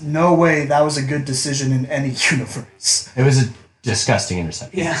was no way that was a good decision in any universe. It was a disgusting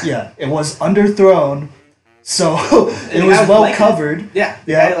interception. Yeah, it was underthrown, so it was well covered. Yeah.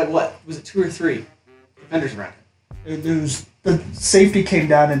 Yeah. What was it, 2 or 3 defenders around him? It was the safety came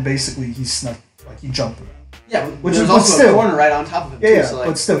down and basically he jumped around. Yeah, Which there was is also still, a corner right on top of him Yeah, too. So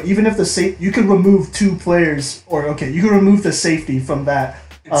but still, even if you can remove 2 players, you can remove the safety from that.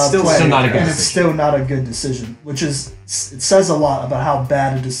 It's still not a good and it's decision. still not a good decision, which it says a lot about how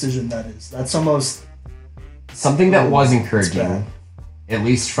bad a decision that is. That's almost Something that was bad. encouraging at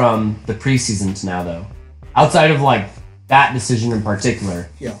least from the preseason to now, though, outside of like that decision in particular,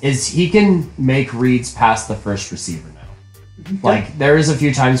 is he can make reads past the first receiver now. Like there is a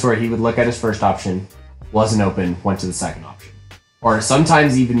few times where he would look at his first option, wasn't open, went to the second option, or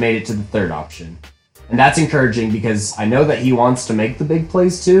sometimes even made it to the third option. And that's encouraging because I know that he wants to make the big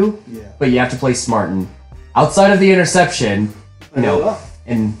plays too, but you have to play smart. And outside of the interception, you know,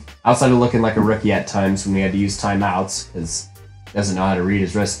 and outside of looking like a rookie at times when we had to use timeouts because he doesn't know how to read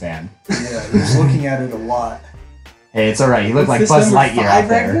his wristband. Yeah, he was looking at it a lot. Hey, it's all right. He looked like Buzz Lightyear out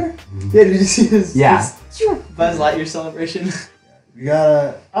there. Yeah, did you see his Buzz Lightyear celebration? You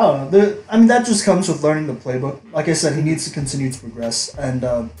gotta, I don't know. I mean, that just comes with learning the playbook. Like I said, he needs to continue to progress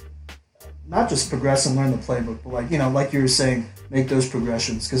and not just progress and learn the playbook, but like, you know, like you were saying, make those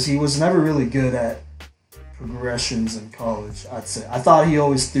progressions because he was never really good at progressions in college. I'd say I thought he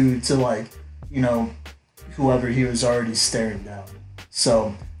always threw to like, you know, whoever he was already staring down.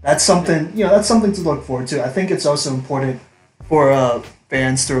 So that's something, you know, that's something to look forward to. I think it's also important for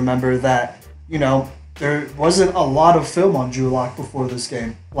fans to remember that, you know, there wasn't a lot of film on Drew Lock before this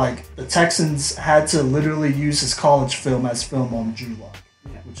game. Like, the Texans had to literally use his college film as film on Drew Lock,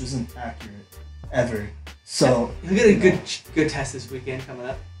 which isn't accurate ever. So he'll get a good test this weekend coming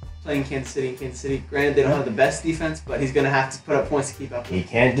up. Playing Kansas City. Granted, they don't have the best defense, but he's going to have to put up points to keep up with. He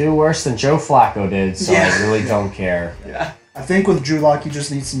can't do worse than Joe Flacco did, so I really don't care. Yeah. I think with Drew Lock, he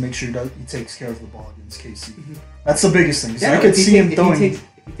just needs to make sure he takes care of the ball against KC. That's the biggest thing. I could see him throwing. If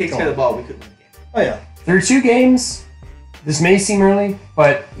he takes care of the ball, we could win the game. Oh, yeah. Through 2 games, this may seem early,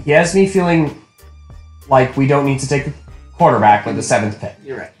 but he has me feeling like we don't need to take a quarterback with the 7th pick.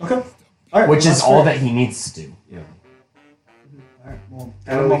 You're right. Okay. All right. Which is all that he needs to do. Yeah. All right. Well,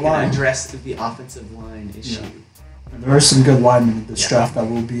 that way we can address the offensive line issue. Yeah. And there are some good linemen in this draft that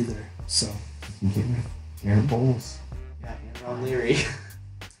will be there. So. Garrett Bowles. Yeah, and Ron Leary.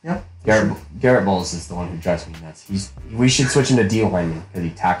 Yeah. Garrett Bowles is the one who drives me nuts. We should switch him to D lineman because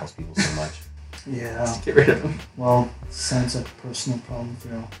he tackles people so much. Yeah. Let's get rid of him. Well, sounds like a personal problem for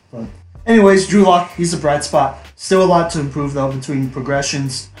y'all. But anyways, Drew Lock, he's a bright spot. Still a lot to improve though between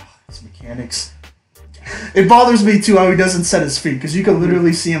progressions, his mechanics. It bothers me too how he doesn't set his feet because you can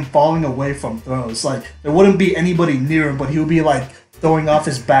literally see him falling away from throws. Like there wouldn't be anybody near him, but he'll be like throwing off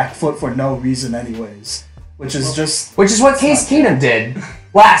his back foot for no reason anyways. Which is what Case Keenum did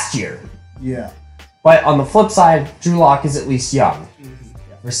last year. Yeah. But on the flip side, Drew Lock is at least young.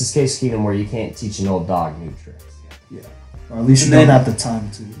 Versus Case Keenum, where you can't teach an old dog new tricks. Yeah. Or at least you don't have the time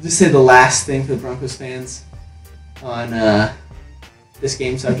to. Just say the last thing for the Broncos fans on this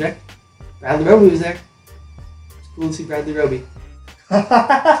game subject. Bradley Roby was there. It's cool to see Bradley Roby.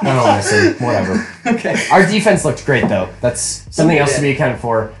 I don't miss him. Whatever. Okay. Our defense looked great, though. That's something else to be accounted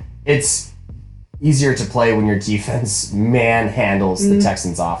for. It's easier to play when your defense manhandles the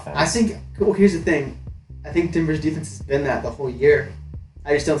Texans' offense. I think, well, here's the thing. I think Denver's defense has been that the whole year.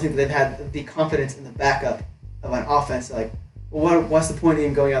 I just don't think they've had the confidence in the backup of an offense. Like, well, what's the point of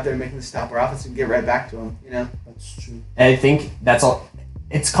even going out there and making the stop our offense and get right back to them? You know, that's true. And I think that's all.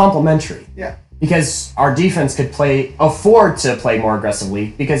 It's complementary. Yeah. Because our defense could afford to play more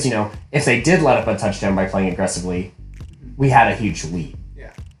aggressively. Because if they did let up a touchdown by playing aggressively, we had a huge lead.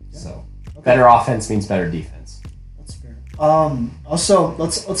 Yeah. So better offense means better defense. That's fair. Also,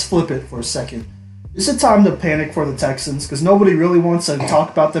 let's flip it for a second. Is it time to panic for the Texans? Because nobody really wants to talk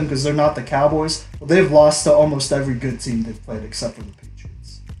about them because they're not the Cowboys. But they've lost to almost every good team they've played except for the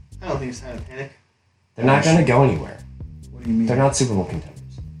Patriots. I don't think it's time to panic. They're not going to go anywhere. What do you mean? They're not Super Bowl contenders.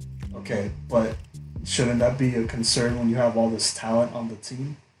 Okay, but shouldn't that be a concern when you have all this talent on the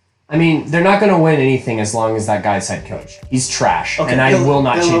team? I mean, they're not going to win anything as long as that guy's head coach. He's trash, and I will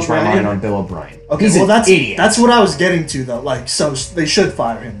not change my mind on Bill O'Brien. Okay, he's that's an idiot. That's what I was getting to, though. Like, so they should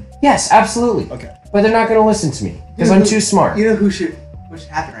fire him. Yes, absolutely. Okay. But they're not going to listen to me because I'm too smart. You know what should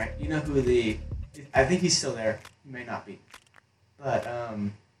happen, right? You know who I think he's still there. He may not be. But,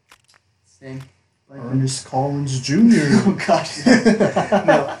 his name? Ernest Collins Jr. Oh, gosh.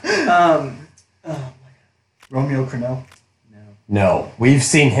 No. Oh, my God. Romeo Crennel. No, we've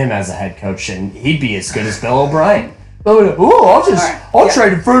seen him as a head coach, and he'd be as good as Bill O'Brien. I'll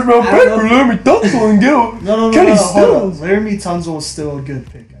trade a first round pick for Laramie Tunsil and go. No. Hold on. Laramie Tunsil is still a good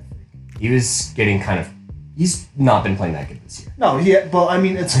pick, I think. He was getting he's not been playing that good this year. No, but I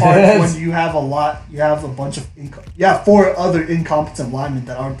mean, it's hard when you have a bunch of, 4 other incompetent linemen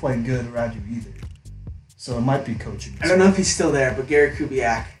that aren't playing good around you either. So it might be coaching. I don't know if he's still there, but Gary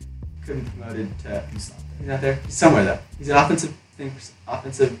Kubiak could be promoted to. He's not there. He's somewhere though. He's an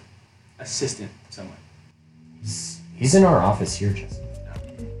offensive assistant somewhere. He's in our office here, Jesse.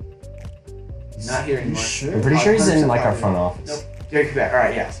 No. Not here anymore. Sure? I'm pretty sure he's in our front office. Nope. Gary Quebec. All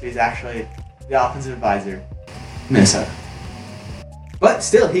right, yeah. So he's actually the offensive advisor, Minnesota. But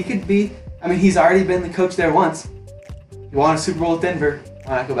still, he could be. I mean, he's already been the coach there once. He won a Super Bowl with Denver.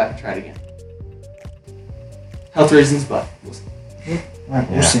 Why not go back and try it again? Health reasons, but we'll see. All right,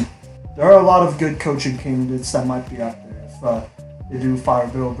 we'll see. There are a lot of good coaching candidates that might be out there if they do fire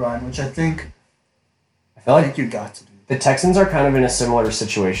Bill O'Brien, which I think I feel you got to do. the Texans are kind of in a similar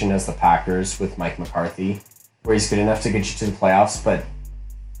situation as the Packers with Mike McCarthy, where he's good enough to get you to the playoffs, but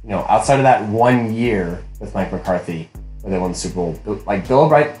outside of that 1 year with Mike McCarthy where they won the Super Bowl, like Bill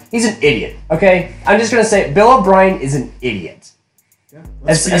O'Brien, he's an idiot. Okay, I'm just gonna say Bill O'Brien is an idiot. Yeah,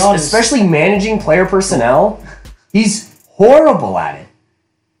 let's be honest. Especially managing player personnel, he's horrible at it.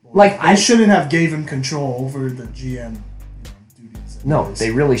 Like I shouldn't have gave him control over the GM duties. No, they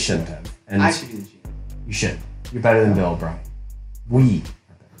really shouldn't have. And I should do the GM. you should. You're better than Bill O'Brien. We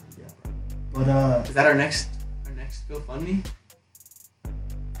are better. But Is that our next GoFundMe? I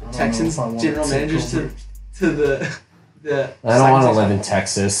don't Texans know if I want general to take managers over. to the. I don't want to live in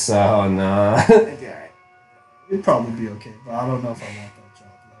Texas, so no. Okay, all right. It'd probably be okay, but I don't know if I want that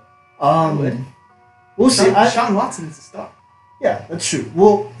job. Though. would. We'll see. Sean Watson's a star. Yeah, that's true.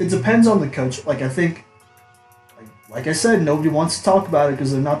 Well, it depends on the coach. Like I think, like I said, nobody wants to talk about it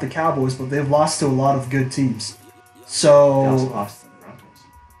because they're not the Cowboys, but they've lost to a lot of good teams. So They also lost to the Broncos.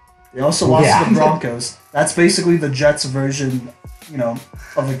 they also lost Yeah. to the Broncos. That's basically the Jets version,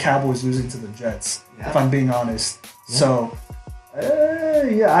 of the Cowboys losing to the Jets. Yeah. If I'm being honest. Yeah. So,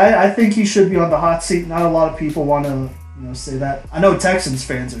 I think he should be on the hot seat. Not a lot of people want to, say that. I know Texans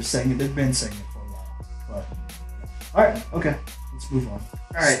fans are saying it. They've been saying it for a while. But all right, okay, let's move on. All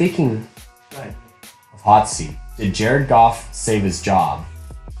right. Speaking Go ahead. of hot seat, did Jared Goff save his job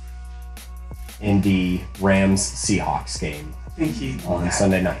in the Rams-Seahawks game I think he on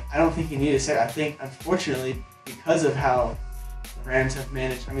Sunday night? I don't think he needed to say. I think, unfortunately, because of how the Rams have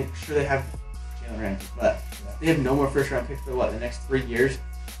managed. I mean, sure they have Jalen Ramsey, but they have no more first-round picks for the next 3 years.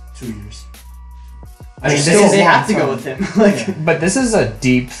 2 years. I mean, Still They a long have to go time. with him. Like, Yeah. but this is a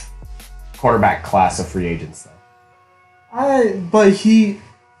deep quarterback class of free agents, though.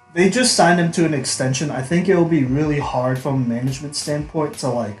 They just signed him to an extension. I think it will be really hard from a management standpoint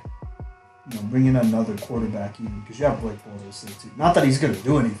to bring in another quarterback even because you have Blake Bortles there too. Not that he's gonna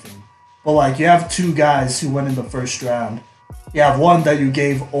do anything, but you have two guys who went in the first round. You have one that you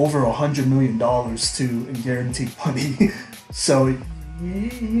gave over $100 million to in guaranteed money. So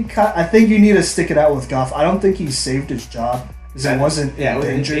I think you need to stick it out with Goff. I don't think he saved his job because it wasn't yeah, it was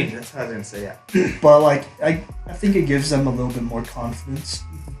endangered. endangered. That's what I was gonna say. Yeah. But I think it gives them a little bit more confidence.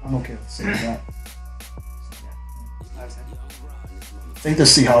 I'm okay with saying that. I think the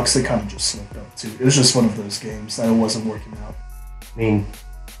Seahawks, they kind of just slipped up too. It was just one of those games that it wasn't working out. I mean,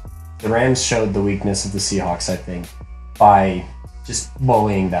 the Rams showed the weakness of the Seahawks, I think, by just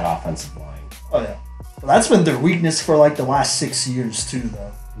bullying that offensive line. Oh yeah, but that's been their weakness for the last 6 years too,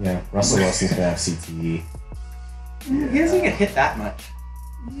 though. Yeah, Russell Wilson's gonna have CTE. He doesn't get hit that much.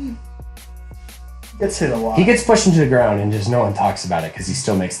 He gets hit a lot. He gets pushed into the ground and just no one talks about it because he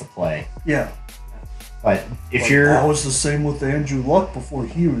still makes the play. Yeah. But if But you're that was the same with Andrew Luck before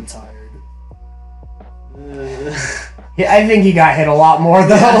he retired. Yeah, I think he got hit a lot more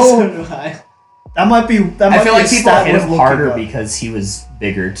though. Yeah, so do I. That might be. That might I feel be like a people stat hit worth him looking harder up. because he was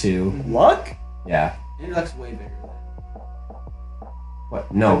bigger too. Luck. Yeah. Andrew Luck's way bigger.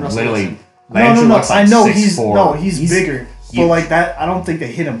 What? No, Russell literally. Wilson. Andrew No. Luck's like I know 6'4". he's bigger. huge. But that, I don't think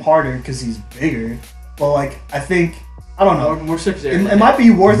they hit him harder because he's bigger. But I think I don't know. More surface It, area. it might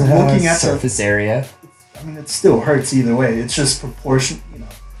be worth looking at the. surface area. I mean, it still hurts either way. It's just proportions.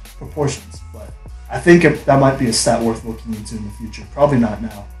 But I think that might be a stat worth looking into in the future. Probably not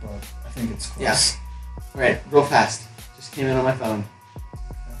now, but I think it's close. Yeah. All right, real fast. Just came in on my phone.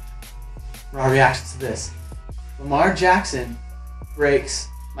 Raw reactions to this. Lamar Jackson breaks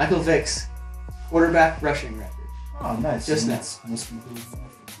Michael Vick's quarterback rushing record. Oh, nice. Just And now. that's- must be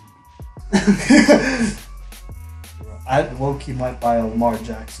good. I low-key might buy a Lamar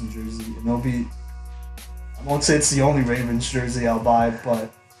Jackson jersey, and it'll be. I won't say it's the only Ravens jersey I'll buy,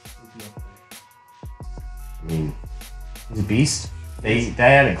 but. It'll be up I mean, he's a beast. They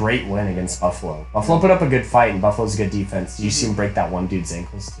had a great win against Buffalo. Buffalo put up a good fight, and Buffalo's a good defense. Did you see him break that one dude's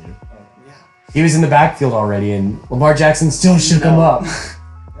ankles too? there. Yeah. He was in the backfield already, and Lamar Jackson still shook him up. All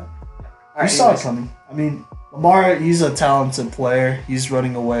We right, saw it anyways. coming. I mean, Lamar, he's a talented player. He's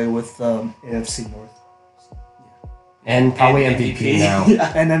running away with AFC North. And probably And MVP now.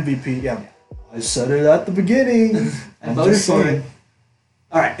 Yeah. And MVP, yeah. I said it at the beginning. I I'm voted just for saying. it.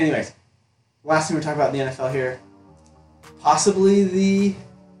 All right. Anyways, last thing we're talking about in the NFL here, possibly the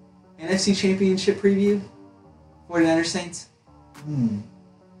NFC Championship preview, 49ers Saints.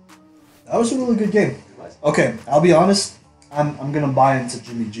 That was a really good game. Okay, I'll be honest. I'm gonna buy into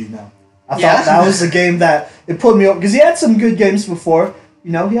Jimmy G now. I thought that was a game that it put me up because he had some good games before.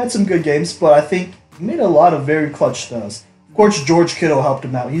 You know, he had some good games, but I think he made a lot of very clutch throws. Of course, George Kittle helped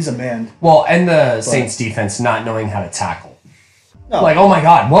him out. He's a man. Well, and the Saints defense not knowing how to tackle. No. Like, oh my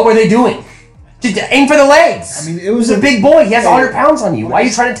God, what were they doing? Just aim for the legs. I mean, it was a big boy. He has 100 pounds on you. Why are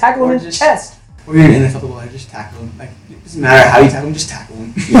you trying to tackle him in the chest? Or you're an NFL footballer, just tackle him. Like, it doesn't matter how you tackle him, just tackle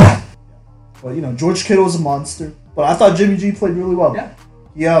him. Yeah. But, you know, George Kittle was a monster. But I thought Jimmy G played really well.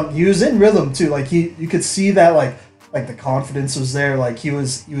 Yeah. He was in rhythm, too. Like, you could see that, like the confidence was there. Like, he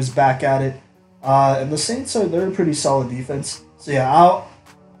was back at it. And the Saints they're a pretty solid defense. So, yeah,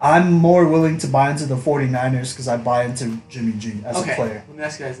 I'm more willing to buy into the 49ers because I buy into Jimmy G as a player. Let me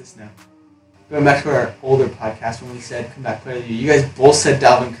ask you guys this now. Going back to our older podcast when we said comeback player of the year, you guys both said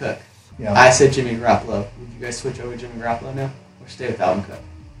Dalvin Cook. Yeah. I said Jimmy Garoppolo. Would you guys switch over to Jimmy Garoppolo now? Or stay with Dalvin Cook?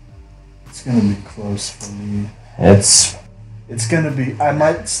 It's going to be close for me. It's going to be... I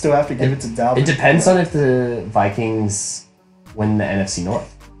might still have to give it to Dalvin. It depends on if the Vikings win the NFC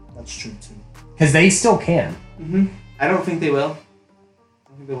North. That's true, too. Because they still can. Mm-hmm. I don't think they will. I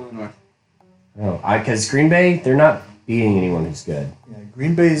don't think they will in the North. No, because Green Bay, they're not beating anyone who's good. Yeah,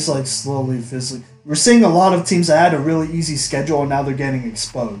 Green Bay's like slowly fizzling. We're seeing a lot of teams that had a really easy schedule and now they're getting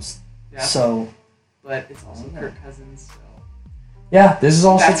exposed. Yeah. So, but it's also Kirk Cousins. So. Yeah, this is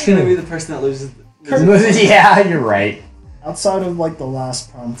also That's true. going to be the person that loses. Yeah, you're right. Outside of like the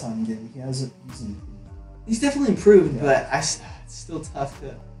last primetime game, he's improved. He's definitely improved, but it's still tough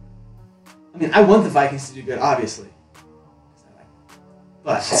to. I mean, I want the Vikings to do good, obviously.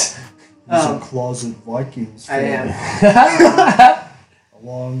 But he's a closet Vikings fan. I am.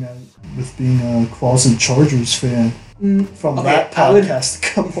 Along with being a closet Chargers fan from that podcast a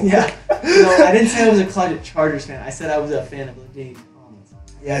couple. Yeah. No, I didn't say I was a closet Chargers fan. I said I was a fan of LaDainian Collins.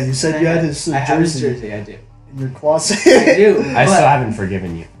 Yeah, you said you had his jersey. I have his jersey. I do. In your closet. I do. I still haven't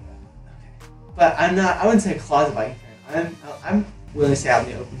forgiven you. But I'm not. I wouldn't say a closet Viking fan. I'm willing to say I'm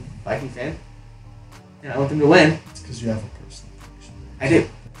the open Viking fan, and I want them to win. It's because you have a personal connection. I do.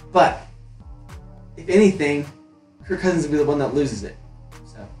 But if anything, Kirk Cousins will be the one that loses it.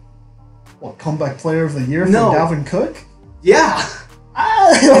 So. What, comeback player of the year for No. Dalvin Cook? Yeah.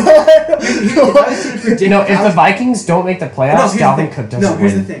 If the Vikings don't make the playoffs, Dalvin Cook doesn't win. No,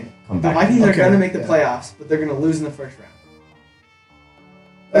 here's the thing. The Vikings are going to make the Yeah. playoffs, but they're going to lose in the first round.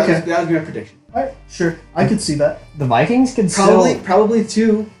 That would be my prediction. All right, sure. I could see that. The Vikings could Probably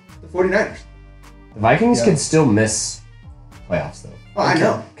to the 49ers. The Vikings could still miss playoffs though. Oh, I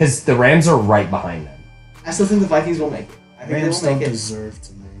know. Because the Rams are right behind them. I still think the Vikings will make it. I think Rams they will don't make it. deserve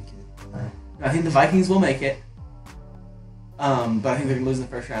to make it. No, I think the Vikings will make it. But I think they're going to lose in the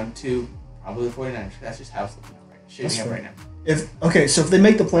first round to probably the 49ers. That's just how it's looking shaping up right now. So if they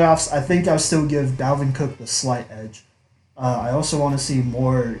make the playoffs, I think I'll still give Dalvin Cook the slight edge. I also want to see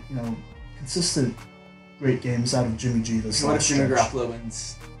more, consistent great games out of Jimmy G this What if last Jimmy stretch. Garoppolo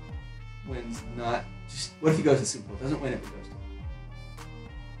wins not just... What if he goes to the Super Bowl? Doesn't win it, but goes to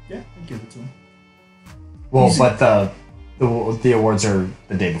Yeah, I'd give it to him. Well, Easy. but the awards are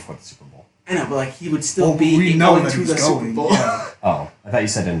the day before the Super Bowl. I know, but like he would still Well, be we know going that to he's the Super going, Bowl. yeah. Oh, I thought you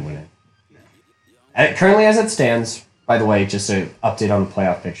said didn't win it. Currently, as it stands, by the way, just an update on the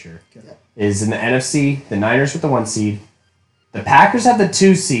playoff picture, is in the NFC, the Niners with the 1 seed. The Packers have the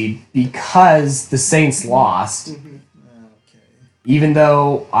 2 seed because the Saints lost. Okay. Even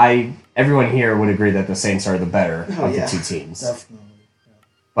though everyone here would agree that the Saints are the better of the 2 teams. Definitely.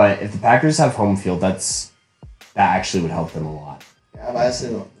 But if the Packers have home field, that actually would help them a lot. Yeah, but I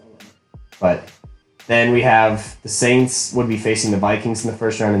still But then we have the Saints would be facing the Vikings in the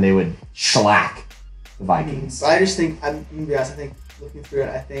first round, and they would shellac the Vikings. But I just think, I'm going to be honest, I think looking through it,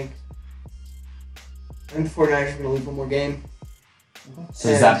 I think the 49ers are going to lose one more game. So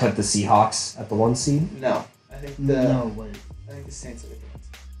does that put the Seahawks at the 1 seed? No. I think I think the Saints are the ones.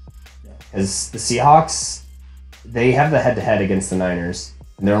 Because the Seahawks, they have the head-to-head against the Niners,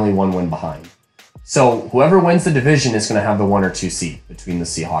 and they're only 1 win behind. So whoever wins the division is going to have the 1 or 2 seed between the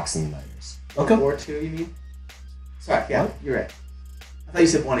Seahawks and the Niners. Okay. 4 or 2, you mean? Sorry, yeah, you're right. I thought you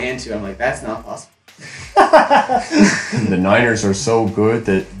said 1 and 2. I'm like, that's not possible. The Niners are so good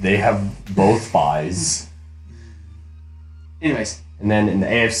that they have both buys. Anyways. And then in the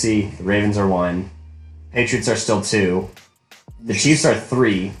AFC, the Ravens are 1. Patriots are still 2. The Chiefs are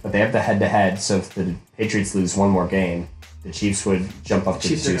 3, but they have the head-to-head, so if the Patriots lose 1 more game, the Chiefs would jump up to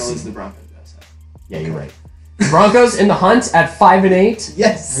the 2 Chiefs are going to lose seed. the Broncos, though, so. Yeah, you're right. The Broncos in the hunt at 5-8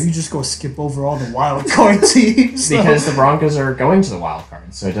 Yes! Are you just going to skip over all the wild card teams? because the Broncos are going to the wild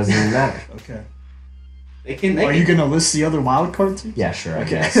card, so it doesn't even matter. Okay. They can make Are you gonna list the other wild card teams? Yeah, sure. I Okay.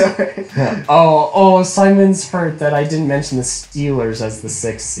 guess. Oh, Simon's hurt that I didn't mention the Steelers as the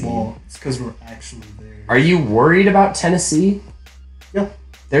 6th seed. Well, it's because we're actually there. Are you worried about Tennessee? Yeah.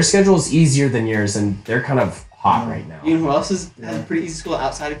 Their schedule is easier than yours, and they're kind of hot right now. You know who else has a pretty easy school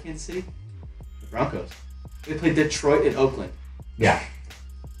outside of Kansas City? The Broncos. They played Detroit and Oakland. Yeah.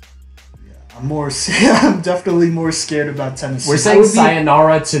 Yeah, I'm definitely more scared about Tennessee. We're saying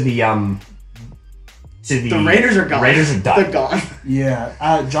sayonara to the The Raiders are gone. Raiders are done. They're gone.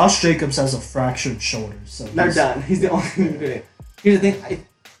 Yeah, Josh Jacobs has a fractured shoulder, so They're done. He's the only thing good. Here's the thing.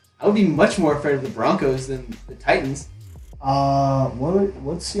 I would be much more afraid of the Broncos than the Titans.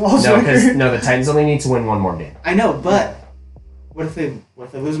 What's y'all's No, record? because the Titans only need to win one more game. I know, but what if they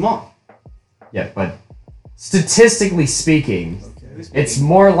lose them all? Yeah, but statistically speaking, Okay. it's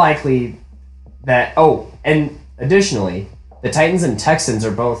more likely that. Oh, and additionally, the Titans and Texans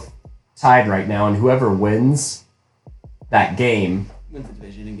are both tied right now, and whoever wins that game Wins the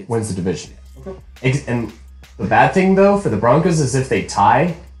division and gets wins the division. Okay. And the bad thing, though, for the Broncos is if they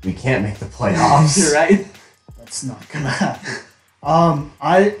tie, we can't make the playoffs. You're right. That's not gonna happen.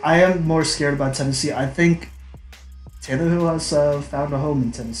 I am more scared about Tennessee. I think Tannehill has found a home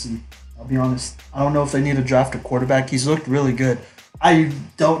in Tennessee. I'll be honest. I don't know if they need to draft a quarterback. He's looked really good. I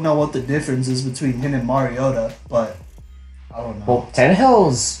don't know what the difference is between him and Mariota, but I don't know. Well,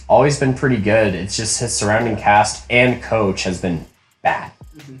 Tannehill's always been pretty good. It's just his surrounding cast and coach has been bad.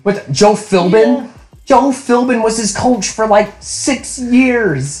 With Joe Philbin, Joe Philbin was his coach for like 6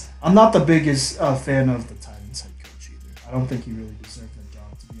 years. I'm not the biggest fan of the Titans head coach either. I don't think he really deserved that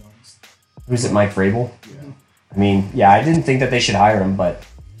job, to be honest. Who's it, Mike Vrabel? Yeah. I mean, yeah, I didn't think that they should hire him, but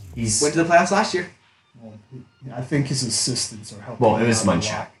he's... Went to the playoffs last year. Well, I think his assistants are helping. Well, it him was out a lot.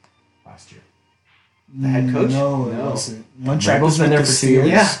 Munchak last year. The head coach? No, it No. wasn't. Munchak Vrabel's was been with there the for 2 years?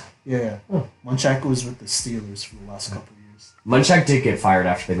 Steelers. Yeah. Yeah. Oh. Munchak was with the Steelers for the last couple of years. Munchak did get fired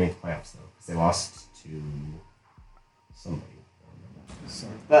after they made the playoffs, though, because they lost to somebody. So,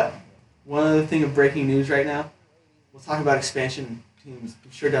 But one other thing of breaking news right now, we'll talk about expansion teams,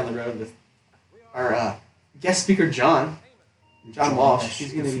 I'm sure, down the road with our guest speaker, John Walsh.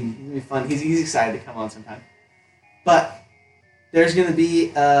 He's gonna be fun. He's excited to come on sometime. But there's gonna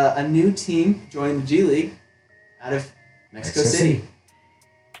be a new team joining the G League out of Mexico City.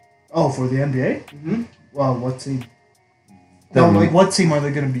 Oh, for the NBA? Mm-hmm. Well, what team? The- No, like what team are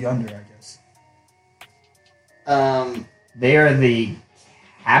they going to be under? I guess. They They are the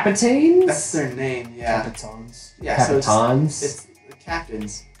Capitanes? that's their name. Yeah. Capitans. Yeah. So Capitans? it's the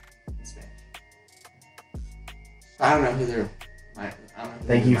captains in Spanish. I don't know who they're. I don't know who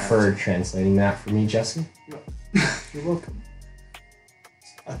Thank their you for minors translating that for me, Jesse. You're welcome.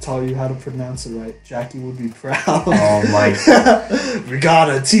 I taught you how to pronounce it right. Jackie would be proud. Oh my. We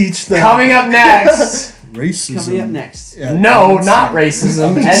gotta teach them. Coming up next! Racism. are. Coming up next. Yeah, No, that's- not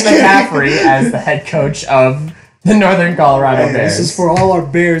racism. I'm Ed just kidding. McCaffrey as the head coach of the Northern Colorado Hey, Bears. this is for all our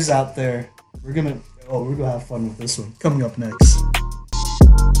Bears out there. We're gonna have fun with this one. Coming up next.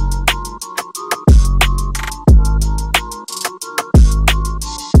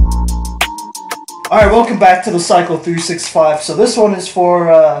 All right, welcome back to the Cycle 365. So this one is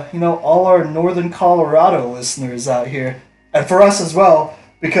for all our Northern Colorado listeners out here, and for us as well,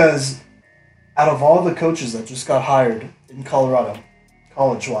 because out of all the coaches that just got hired in Colorado,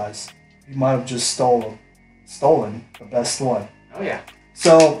 college-wise, you might have just stolen the best one. Oh yeah.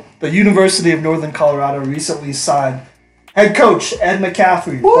 So the University of Northern Colorado recently signed head coach Ed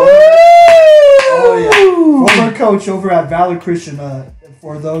McCaffrey. Former coach over at Valor Christian.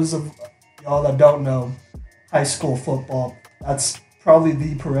 For those of y'all that don't know high school football, that's probably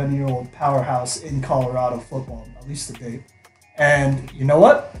the perennial powerhouse in Colorado football, at least to date. And you know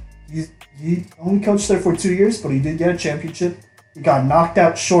what? He only coached there for 2 years, but he did get a championship. He got knocked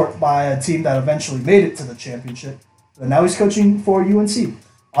out short by a team that eventually made it to the championship. And now he's coaching for UNC.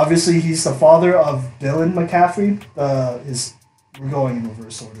 Obviously, he's the father of Dylan McCaffrey. We're going in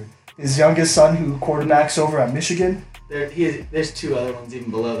reverse order. His youngest son, who quarterbacks over at Michigan. There's two other ones even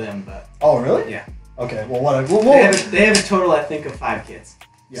below them, but Oh, really? yeah. Okay, well, whatever. They have a total, I think, of 5 kids.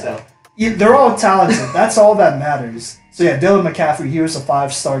 Yeah. So Yeah, they're all talented. That's all that matters. So yeah, Dylan McCaffrey, he was a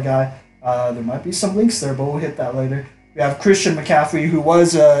 5-star guy. There might be some links there, but we'll hit that later. We have Christian McCaffrey, who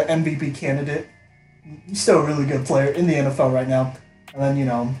was a MVP candidate. He's still a really good player in the NFL right now. And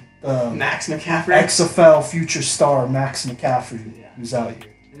then, the Max McCaffrey. XFL future star Max McCaffrey, Yeah. who's out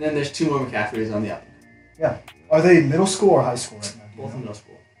here. And then there's 2 more McCaffreys on the up. Yeah. Are they middle school or high school right now? Do you Both in know? middle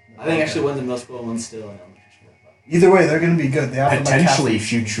school. I think actually one's in middle school, one's still in elementary school. Either way, they're going to be good. They have the Potentially McCaffrey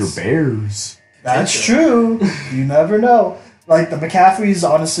future genes. Bears. That's true. You never know. like the McCaffreys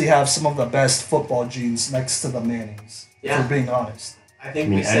honestly have some of the best football genes next to the Mannings. Yeah. For being honest. I I think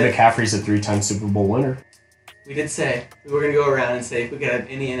mean, we Ed said McCaffrey's a 3-time Super Bowl winner. we did say we were gonna go around and say if we could have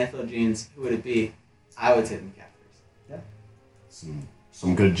any NFL genes, who would it be? I would say the McCaffreys.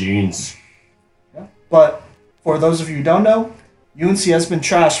 Some good genes. Yeah. But for those of you who don't know, UNC has been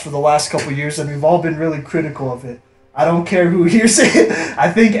trashed for the last couple of years, and we've all been really critical of it. I don't care who hears it. I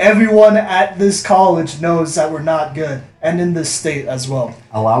think everyone at this college knows that we're not good, and in this state as well.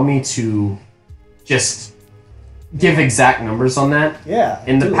 Allow me to just give exact numbers on that. Yeah.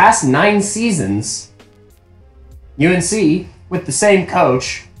 In the do it. past 9 seasons, UNC, with the same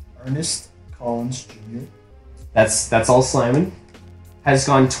coach, Ernest Collins Jr. that's all slamming, has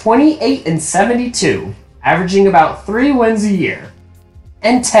gone 28-72, averaging about 3 wins a year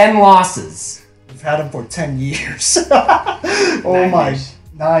and 10 losses. We've had him for 10 years. Oh 9 my, years.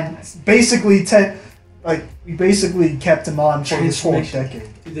 9, basically 10. Like we basically kept him on for this whole decade.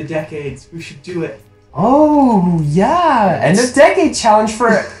 Through the decades, we should do it. Oh yeah, end of decade challenge for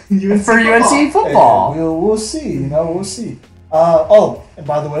UNC football. Hey, we'll see. We'll see. Oh, and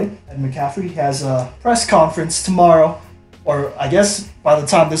by the way, Ed McCaffrey has a press conference tomorrow, or I guess by the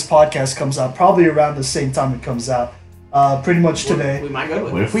time this podcast comes out, probably around the same time it comes out. Pretty much today. We might go to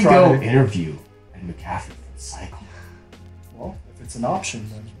it. What if we Friday. go interview Ed McCaffrey for the cycle? Well, if it's an option,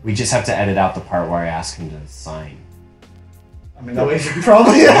 then We just have to edit out the part where I ask him to sign. I mean, No, that wait. would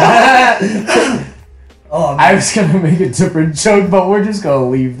probably. Oh, I was gonna make a different joke, but we're just gonna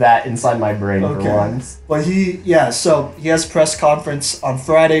leave that inside my brain Okay. for once. But so he has press conference on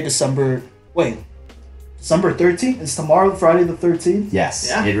Friday, December 13th? Is tomorrow Friday the 13th? Yes,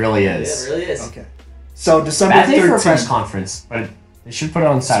 Yeah. it really Yeah, is. it really is. Okay. So December Bad day for a 13th. press conference, but they should put it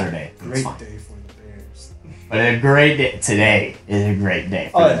on Saturday. It's Great fine. day for the Bears. But a great day today is a great day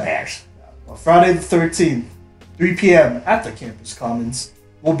for Oh, the yeah. Bears. Well, Friday the 13th, 3 p.m. at the Campus Commons.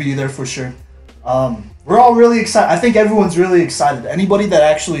 We'll be there for sure. We're all really excited. I think everyone's really excited. Anybody that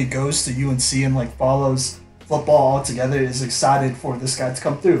actually goes to UNC and like follows football altogether is excited for this guy to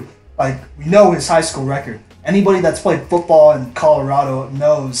come through. Like we know his high school record. Anybody that's played football in Colorado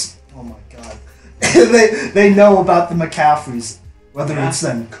knows. Oh my God, they know about the McCaffreys, whether Yeah. it's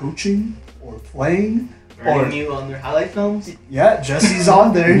them coaching or playing. Burning you on their highlight films. Yeah, Jesse's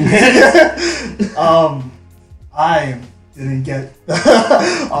on there. I didn't get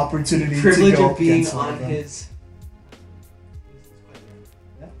the opportunity Privilege to go of being against one on of them. his.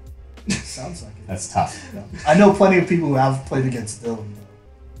 Sounds like it. That's tough. Yeah. I know plenty of people who have played against Dylan.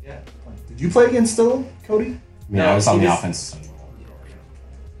 Though. Yeah. Did you play against Dylan, Cody? I mean, No, I was on he the just- offensive side.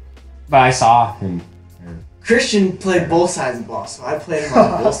 But I saw him. Christian played both sides of the ball, so I played him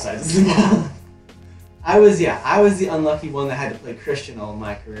on both sides of the ball. I was the unlucky one that had to play Christian all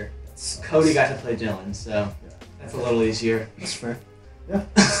my career. Cody got to play Dylan, so that's a little easier. That's fair.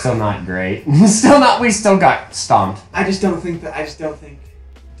 Still not great. We still got stomped. I just don't think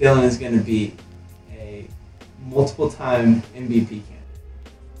Dylan is going to be a multiple-time MVP candidate.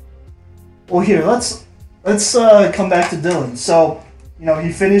 Well, here let's come back to Dylan. So,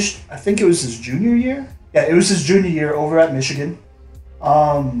 he finished. I think it was his junior year. Yeah, it was his junior year over at Michigan.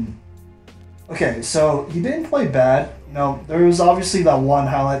 Okay, so he didn't play bad. There was obviously that one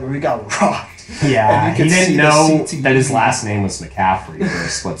highlight where he got rocked. Yeah, And you he could see didn't the know CTE. that his last name was McCaffrey for a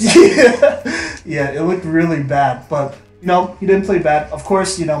split second. Yeah, it looked really bad. But, he didn't play bad. Of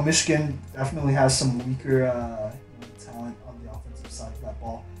course, Michigan definitely has some weaker talent on the offensive side of that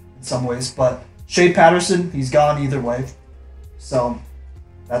ball in some ways. But Shea Patterson, he's gone either way. So,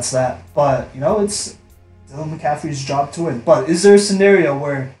 that's that. But, it's Dylan McCaffrey's job to win. But is there a scenario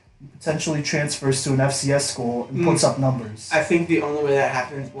where he potentially transfers to an FCS school and puts up numbers? I think the only way that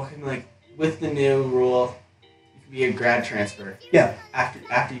happens, with the new rule, you can be a grad transfer. Yeah.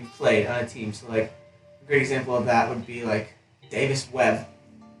 After you've played on a team. So a great example of that would be Davis Webb,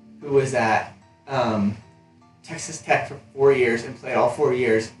 who was at Texas Tech for 4 years and played all 4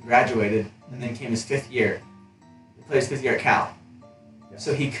 years, graduated, and then came his 5th year. He played his 5th year at Cal. Yeah.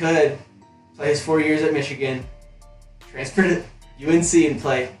 So he could play his 4 years at Michigan, transfer to UNC and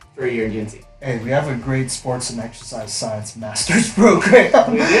play for a year in UNC. Hey, we have a great sports and exercise science master's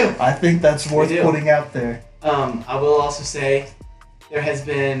program. We do. I think that's worth do. putting out there. I will also say there has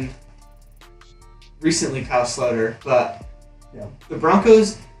been recently Kyle Sloter, but Yeah. the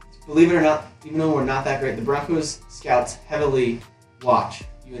Broncos, believe it or not, even though we're not that great, the Broncos scouts heavily watch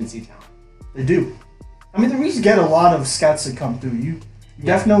UNC talent. They do. I mean, we get a lot of scouts that come through. You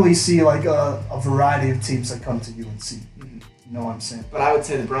definitely see a variety of teams that come to UNC. You know what I'm saying? But I would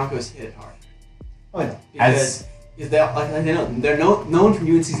say the Broncos hit it hard Oh yeah. because they know no one from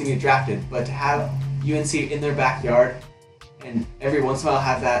UNC is going to get drafted, but to have UNC in their backyard and every once in a while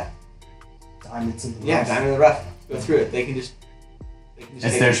have that Diamonds in the diamond in the rough. Go through it. They can just It's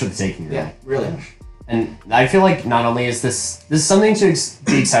take theirs it. for the taking, really. Yeah, really. And I feel like not only is this is something to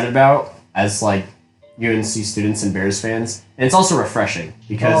be excited about as like UNC students and Bears fans, and it's also refreshing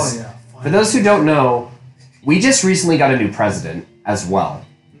because for those who don't know, we just recently got a new president as well,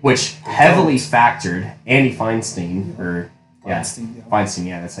 which heavily factored Andy Feinstein, Feinstein,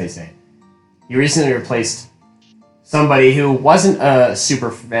 yeah, that's how you say it. He recently replaced somebody who wasn't a super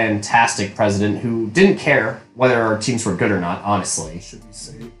fantastic president who didn't care whether our teams were good or not, honestly. Should we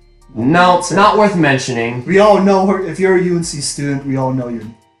say it? No, it's not worth mentioning. We all know her. If you're a UNC student, we all know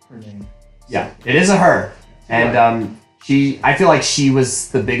her name. Yeah, it is a her. And I feel like she was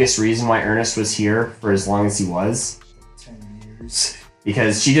the biggest reason why Ernest was here for as long as he was. 10 years.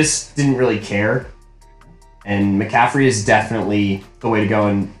 Because she just didn't really care. And McCaffrey is definitely the way to go.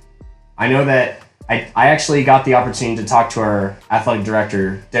 And I know that I actually got the opportunity to talk to our athletic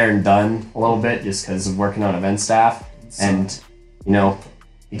director, Darren Dunn, a little bit just because of working on event staff. And, you know,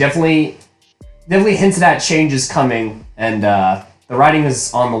 he definitely hinted at changes coming. And the writing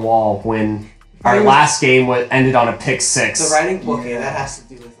is on the wall when our last game ended on a pick six. The writing, okay, that has to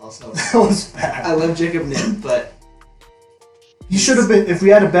do with also. That was bad. I love Jacob Nim, but He should have been. If we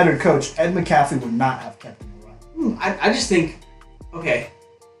had a better coach, Ed McCaffrey would not have kept him around. I just think, okay,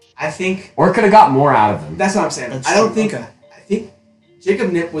 I think Or could have got more out of him. that's what I'm saying. That's I don't true, think. okay. I think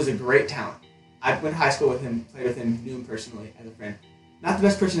Jacob Nip was a great talent. I went to high school with him, played with him, knew him personally as a friend. Not the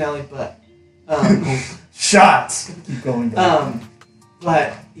best personality, but Shots. Keep going.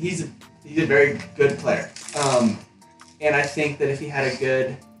 but he's a very good player. And I think that if he had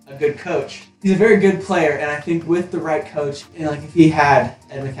a good coach, he's a very good player. And I think with the right coach, and like if he had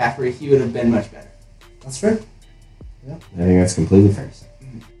Ed McCaffrey, he would have been much better. That's fair. I think that's completely fair.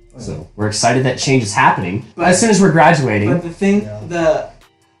 So we're excited that change is happening. But as soon as we're graduating, But the thing,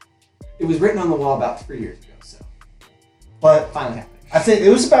 it was written on the wall about 3 years ago, so But finally happened. I think it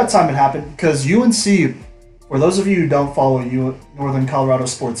was about time it happened because UNC, for those of you who don't follow Northern Colorado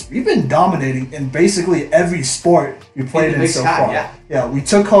sports, we've been dominating in basically every sport we played in Big so Sky, far. yeah. We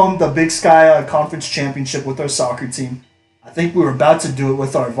took home the Big Sky Conference Championship with our soccer team. I think we were about to do it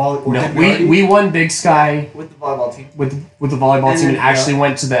with our volleyball. no, we won Big Sky With the volleyball team. with the volleyball And team then, and actually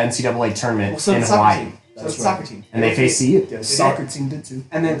went to the NCAA tournament Well, so in the soccer Hawaii. team. So That's the right. soccer team. And they faced CU. Yeah, soccer team did too.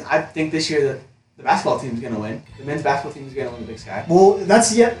 And then I think this year the basketball team's gonna win. The men's basketball team is gonna win the Big Sky. Well,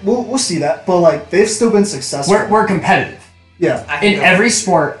 we'll see that, but like they've still been successful. We're competitive Yeah, I in think every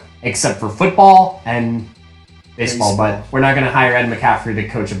sport except for football and baseball. But Baseball. we're not going to hire Ed McCaffrey to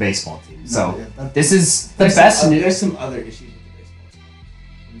coach a baseball team. So Yeah, that- this is the There's best some, news. there's some other issues with the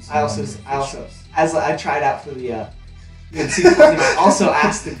baseball team. I also, as I tried out for the UNC football team, I also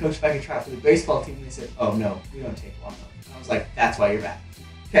asked the coach if I could try out for the baseball team, and they said, "Oh no, we don't take walk-ons." And I was like, "That's why you're back."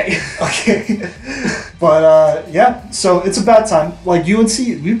 Okay. Okay. But yeah, so it's about time. Like UNC,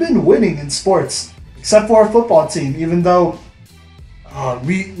 we've been winning in sports, except for our football team. Even though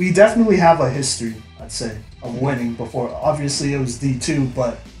we definitely have a history, I'd say, of winning before. Obviously, it was D2,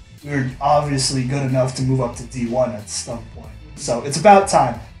 but we were obviously good enough to move up to D1 at some point. So it's about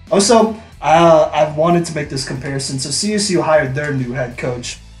time. Also, I wanted to make this comparison. So CSU hired their new head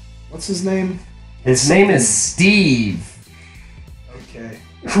coach. What's his name? His name is Steve. Okay.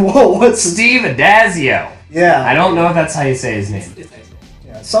 Whoa, what's his... Steve Adazio. Yeah. I don't know if that's how you say his name. It's nice.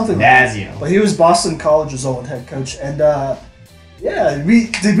 Yeah, something like that. Adazio. But he was Boston College's old head coach, and yeah,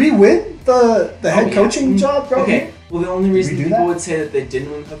 did we win the head yeah. coaching job, bro? Okay. Well, the only reason do people that? would say that they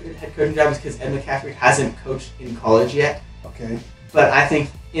didn't win the head coaching job is because Ed McCaffrey hasn't coached in college yet. Okay. But I think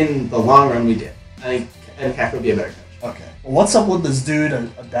in the long run we did. I think Ed McCaffrey would be a better coach. Okay. Well, what's up with this dude,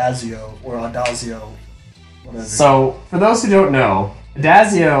 Adazio or Adazio, whatever? So, for those who don't know,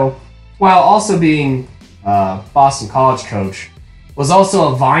 Adazio, while also being Boston College coach, was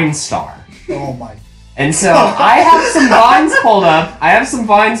also a Vine star. Oh my. And so I have some vines pulled up. I have some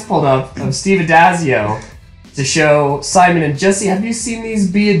vines pulled up of Steve Adazio to show Simon and Jesse. Have you seen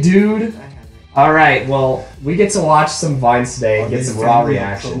these Be a Dude? I haven't. All right. Well, we get to watch some vines today and Are get they some raw family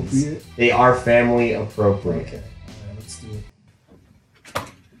reactions. appropriate? They are family appropriate. Okay. All right, let's do it.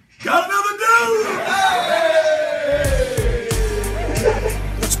 Got another dude!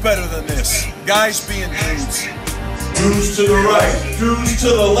 What's better than this? Guys being dudes. Dudes to the right, dudes to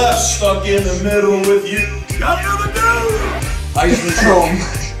the left, stuck in the middle with you. Got another dude! Heisman Trophy,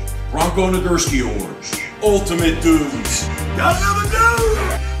 Bronco Nagurski Awards, Ultimate Dudes. Got another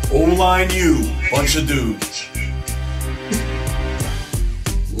dude! O-line U, bunch of dudes.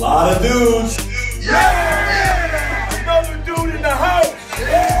 Lot of dudes. Yeah! Another dude in the house.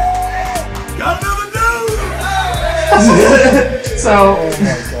 Yeah! Got another dude! So Oh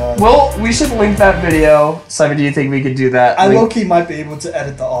my god. we should link that video. Simon, do you think we could do that? I Link- low-key might be able to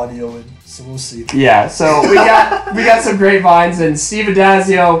edit the audio in, so we'll see. Yeah, so we got some great vines, and Steve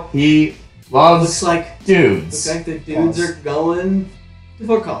Adazio, he Looks loves like dudes. the dudes are going to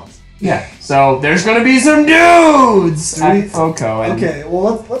Fort Collins. Yeah, so there's gonna be some dudes Do at we- FOCO. And Okay,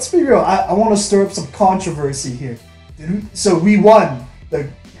 well let's be real. I want to stir up some controversy here. So we won the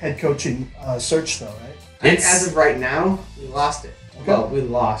head coaching search though, right? As of right now, we lost it. Okay. Well, we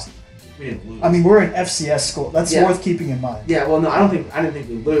lost. We didn't lose. I mean, we're an FCS school. That's Yeah. worth keeping in mind. yeah. Well, no, I didn't think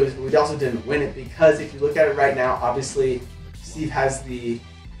we lose, but we also didn't win it because if you look at it right now, obviously, Steve has the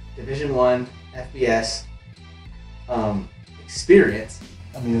Division I FBS experience.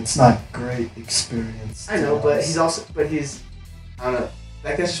 I mean, it's not great experience. I to know, be but honest. he's I don't know.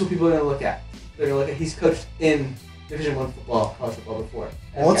 Like that's just what people are gonna look at. They're gonna look at he's coached in Division I football, college football before.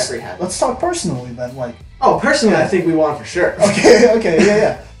 And Well, McCaffrey had. let's talk personally then. Like, Oh, personally, Yeah. I think we won for sure. okay,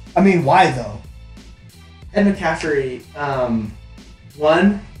 yeah. I mean, why though? Ed McCaffrey,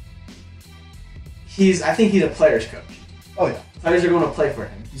 one, I think he's a player's coach. Oh yeah, Players are going to play for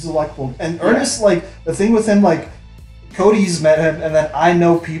him. he's a likable. And Ernest, like the thing with him, like Cody's met him, and then I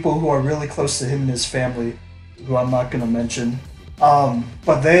know people who are really close to him and his family, who I'm not gonna mention.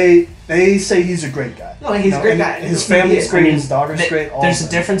 But they say he's a great guy. No, he's a great and guy. His He family's is. great. I mean, His daughter's th- great. all There's a of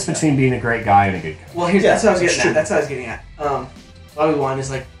them. difference between being a great guy and a good coach. Well, Yeah, that's what I was that's getting true. at. That's what I was getting at. Why we won is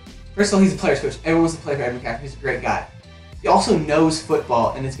like, first of all, he's a player's coach. Everyone wants to play for Ed McCaffrey. He's a great guy. He also knows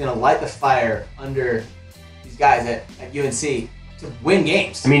football and is going to light the fire under these guys at UNC to win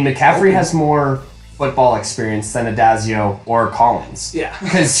games. I mean, McCaffrey has more football experience than Adazio or Collins. Yeah.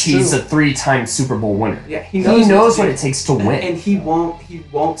 Because he's true. a 3-time Super Bowl winner. Yeah, He knows what it takes to And win. he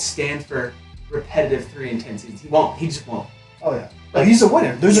won't stand for repetitive 3 and 10 seasons. He won't. He just won't. Oh yeah, but he's a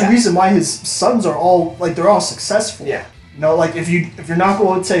winner. There's Yeah. a reason why his sons are all like they're all successful. Yeah. You know, like if you're not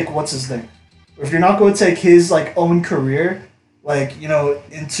going to take what's his name, if you're not going to take his like own career, like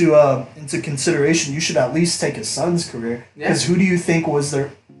into consideration, you should at least take his son's career. Yeah. Because who do you think was their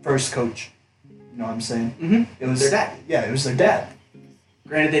first coach? You know what I'm saying? Mm-hmm. It was Their dad. Yeah, it was their dad.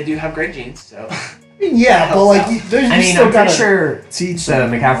 Granted, they do have great genes, so. I mean, yeah, That but like helps there's I you mean, still I'm pretty gotta sure teach the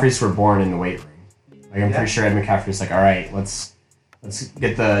them. McCaffreys were born in the weight room. Like, I'm Yeah. pretty sure Ed McCaffrey's like, all right, let's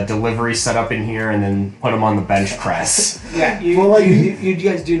get the delivery set up in here and then put him on the bench press. Yeah, you, Well, like, you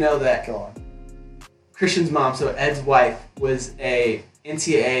guys do know that Go on. Christian's mom, so Ed's wife, was a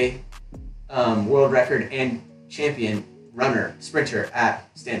NCAA world record and champion sprinter at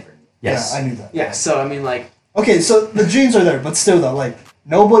Stanford. Yes. Yeah, I knew that. Yeah, so I mean, like, Okay, so the genes are there, but still though, like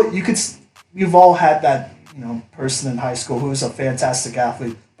nobody, you've all had that, person in high school who was a fantastic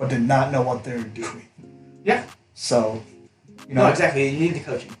athlete but did not know what they were doing. yeah, So, no, exactly. You need the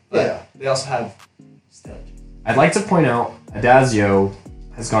coaching, but Yeah. they also have stellar genes. I'd like to point out Adazio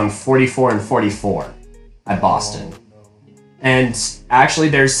has gone 44 and 44 at Boston. And actually,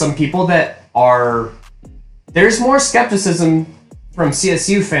 there's some people that there's more skepticism from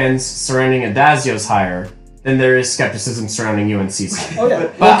CSU fans surrounding Adazio's hire than there is skepticism surrounding UNC's hire. Oh yeah,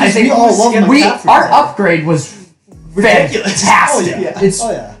 But I think we all love McCaffrey. our upgrade was Ridiculous. fantastic. Oh yeah, It's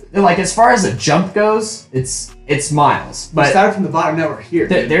oh yeah. like, as far as a jump goes, it's miles. We But started from the bottom, now we're here.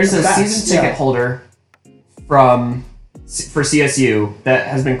 there's a Facts, season ticket yeah. holder for CSU that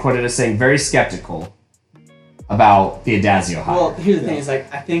has been quoted as saying very skeptical about the Adazio hire. Well, here's the thing: is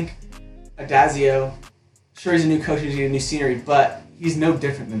like I think Adazio, sure he's a new coach, he's getting new scenery, but he's no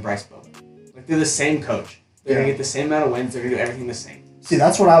different than Bryce Bowen. Like they're the same coach. They're Yeah. gonna get the same amount of wins. They're gonna do everything the same. See,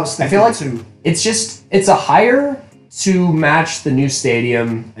 that's what I was I thinking feel like too. it's a hire to match the new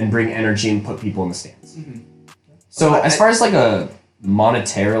stadium and bring energy and put people in the stands. Mhm. So But as far as like a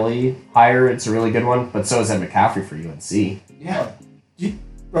monetarily hire, it's a really good one. But so is Ed McCaffrey for UNC. Yeah.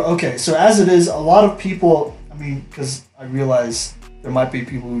 Bro, okay, so as it is, a lot of people, I mean, because I realize there might be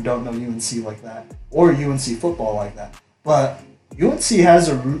people who don't know UNC like that, or UNC football like that, but UNC has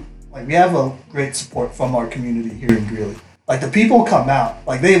we have a great support from our community here in Greeley. Like, the people come out,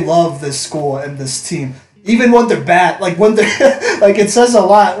 like, they love this school and this team, even when they're bad, like, when they're, like, it says a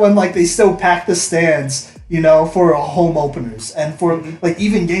lot when, like, they still pack the stands, for home openers, and for, like,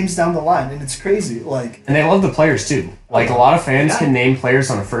 even games down the line, and it's crazy, like, And they love the players too. Like, a lot of fans Yeah. can name players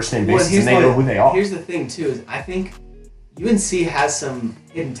on a first name Well, basis here's and they the- know who they are. Here's the thing too: is I think UNC has some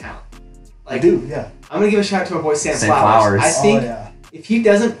hidden talent. I Like, do, yeah. I'm gonna give a shout out to our boy Sam Sam Flowers. Flowers. I think Oh, yeah. if he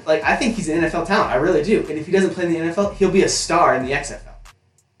doesn't, I think he's an NFL talent. I really do. And if he doesn't play in the NFL, he'll be a star in the XFL.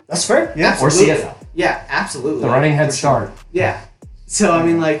 That's fair, yeah. Or Absolutely. CFL. Yeah, absolutely. The running head For sure. start. Yeah. So I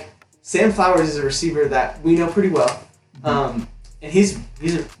mean, like, Sam Flowers is a receiver that we know pretty well, and he's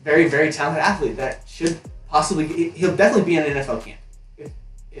a very, very talented athlete that should possibly he'll definitely be in an NFL camp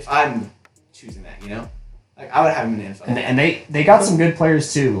if I'm choosing that. You know, like I would have him in the NFL. And they got some good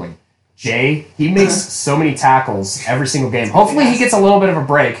players too. Like Jay, he makes so many tackles every single game. Hopefully he gets a little bit of a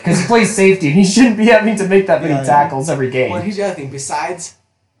break because he plays safety and he shouldn't be having to make that many tackles every game. Well, and here's the other thing. Besides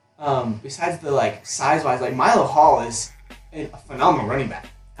the like size wise, like Milo Hall is a phenomenal running back.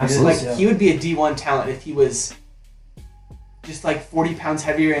 Absolutely. Like he would be a D1 talent if he was just like 40 pounds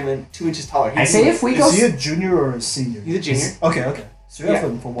heavier and then 2 inches taller. I say if we go, Is he a junior or a senior? He's a junior. Okay. So you have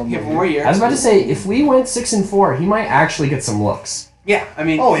him for one He have more one more year. I was about to say if we went 6-4, he might actually get some looks. Yeah, I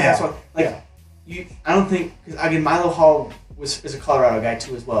mean, Oh, yeah. that's what, like, I don't think, because again, Milo Hall is a Colorado guy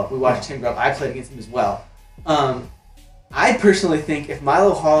too as well. We watched him grow up. I played against him as well. I personally think if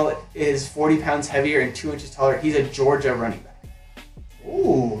Milo Hall is 40 pounds heavier and 2 inches taller, he's a Georgia running back.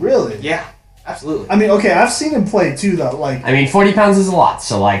 Ooh, really? Yeah, absolutely. I mean, okay, I've seen him play too, though. Like, I mean, 40 pounds is a lot,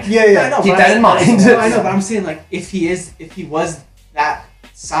 so like, yeah. I know, keep but that in mind. No, I know, but I'm saying like if he was that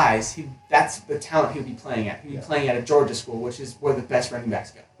size, that's the talent he would be playing at. He'd be playing at a Georgia school, which is where the best running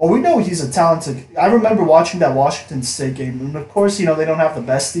backs go. Well, we know he's a talented. I remember watching that Washington State game, and of course, they don't have the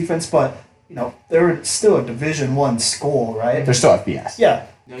best defense, but they're still a Division I school, right? They're still FBS. Yeah.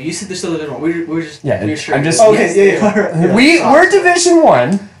 No, you said they're still Division 1. We're just Yeah, reassuring I'm just- you. Okay, Yes, they are. We're Division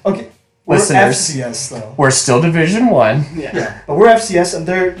 1. Okay. Listeners. We're FCS though. We're still Division 1. Yeah. But we're FCS, and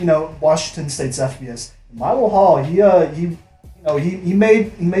they're Washington State's FBS. Milo Hall, he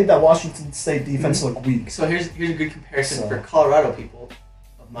made that Washington State defense look weak. So here's a good comparison So- for Colorado people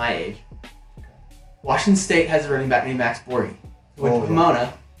of my age. Washington State has a running back named Max Borghi, who went to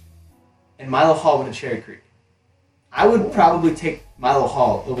Pomona, and Milo Hall went to Cherry Creek. I would probably take Milo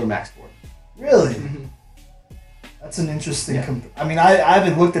Hall over Max Borghi. Really? Mm-hmm. That's an interesting. Yeah. I mean, I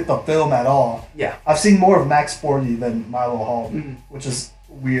haven't looked at the film at all. Yeah. I've seen more of Max Borghi than Milo Hall, Mhm. which is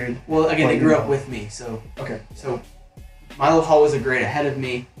weird. Well, again, Well, they grew you up know. with me, so Okay. Milo Hall was a grade ahead of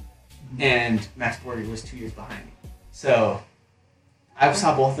me, and Max Borghi was 2 years behind me. So I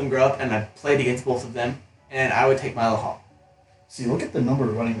saw both of them grow up, and I played against both of them, and I would take Milo Hall. See, look at the number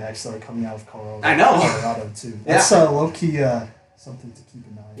of running backs that are coming out of Colorado. I know. Colorado too. That's low key something to keep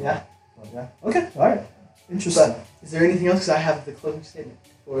an eye on. Yeah. But yeah. Okay. All right. Interesting. Is there anything else? Because I have the closing statement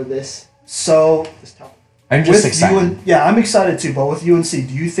for this So topic. I'm just with excited. I'm excited too. But with UNC,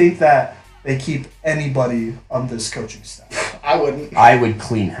 do you think that they keep anybody on this coaching staff I wouldn't. I would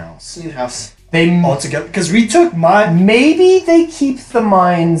clean house. Clean house. They altogether? Because we took mine. maybe they keep the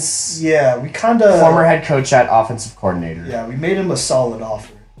Mines Yeah, we kind of former head coach at offensive coordinator. Yeah, we made him a solid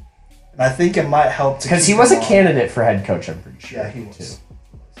offer, and I think it might help to Because keep he was him a on. candidate for head coach, I'm pretty sure. Yeah, he was.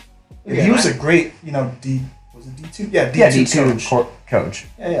 too. Yeah, he was a great, was it D2? Yeah, D2, Yeah, D2 coach. coach.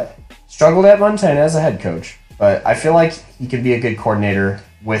 Yeah. Struggled at Montana as a head coach, but I feel like he could be a good coordinator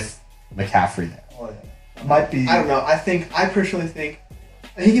with McCaffrey there. Oh, yeah. It might be. I don't know. I personally think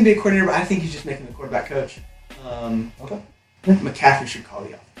he can be a coordinator, but I think he's just making the quarterback coach. Okay. McCaffrey should call the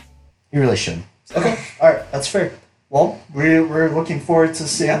offense. He really should. Okay. All right, that's fair. Well, we're looking forward to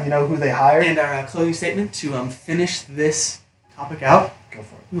seeing who they hire. And our closing statement to finish this topic out. Go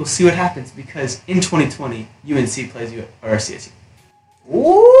for it. We will see what happens because in 2020 UNC plays CSU.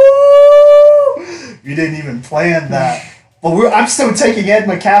 Ooh! You didn't even plan that. But I'm still taking Ed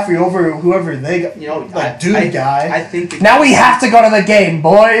McCaffrey over whoever they got. Guy. I think Now we have to go to the game, I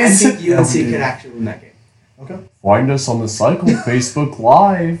boys! think UNC could actually win that game. Okay. Find us on the Cycle Facebook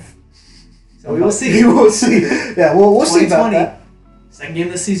Live. So we will see. We will see. Yeah, we'll see about 2020, that. second game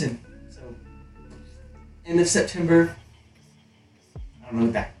of the season. So end of September. I don't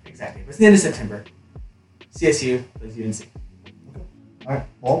know that exactly, but it's the end of September. CSU plays UNC. All right.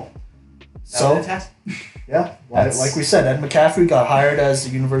 Well, That was the test. yeah, That's- like we said, Ed McCaffrey got hired as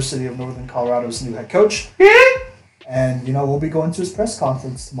the University of Northern Colorado's new head coach, and we'll be going to his press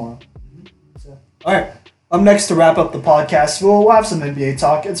conference tomorrow. So, all right. Up next to wrap up the podcast, we'll have some NBA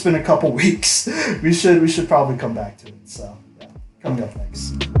talk. It's been a couple weeks. We should probably come back to it. So, yeah, coming up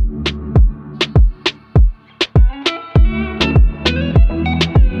next.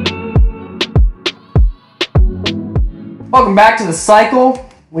 Welcome back to the Cycle.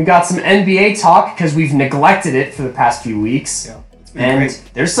 We got some NBA talk because we've neglected it for the past few weeks. Yeah, it's been And great.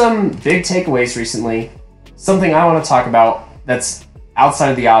 there's some big takeaways recently. Something I want to talk about that's outside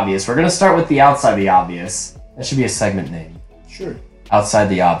of the obvious. We're going to start with the outside of the obvious. That should be a segment name. Sure. Outside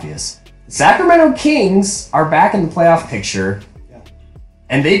the obvious. The Sacramento Kings are back in the playoff picture. Yeah.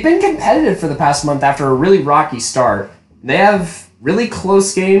 And they've been competitive for the past month after a really rocky start. They have really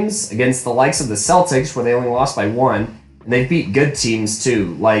close games against the likes of the Celtics, where they only lost by 1. And they beat good teams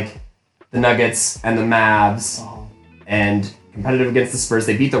too, like the Nuggets and the Mavs, Uh-huh. and competitive against the Spurs.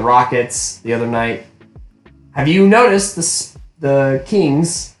 They beat the Rockets the other night. have you noticed the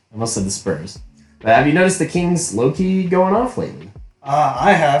Kings? I almost said the Spurs. But have you noticed the Kings low-key going off lately?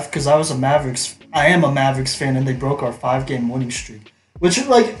 I have, because I am a Mavericks fan, and they broke our 5-game winning streak. Which,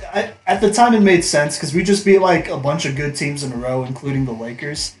 like, at the time it made sense, because we just beat, like, a bunch of good teams in a row, including the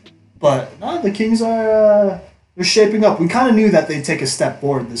Lakers. But, no, the Kings are, they're shaping up. We kind of knew that they'd take a step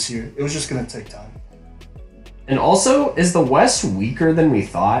forward this year. It was just going to take time. And also, is the West weaker than we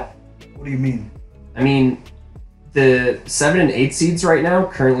thought? What do you mean? I mean, the 7 and 8 seeds right now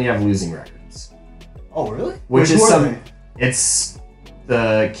currently have losing records. Oh, really? Which Wait, is who are they? It's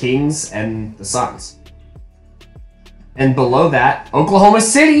the Kings and the Suns. And below that, Oklahoma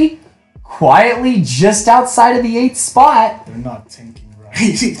City, quietly just outside of the 8th spot. They're not tanking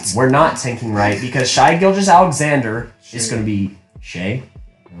right. We're not tanking right because Shai Gilgeous-Alexander is going to be Shea.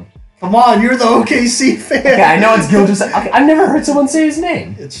 Come on, you're the OKC fan. Okay, I know it's Gilgeous. Okay, I've never heard someone say his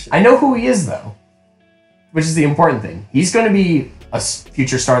name. It's I know who he is though, which is the important thing. He's going to be a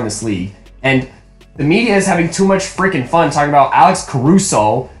future star in this league, and the media is having too much freaking fun talking about Alex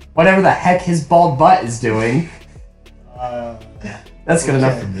Caruso, whatever the heck his bald butt is doing. That's good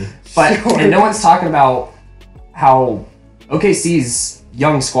enough for me. But Sure. and no one's talking about how OKC's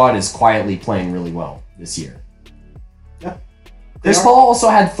young squad is quietly playing really well this year. Yeah. Chris Paul also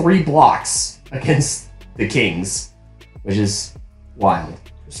had 3 blocks against the Kings, which is wild.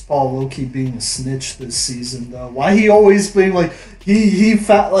 Chris Paul low-key being a snitch this season, though. Why he always being like he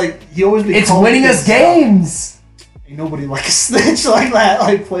always be It's calling winning us things out. games. Ain't nobody like a snitch like that.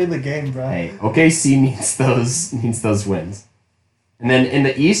 Like play the game, bro. Hey, OKC needs those wins. And then in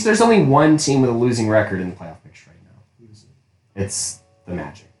the East, there's only one team with a losing record in the playoff picture right now. Who is it? It's the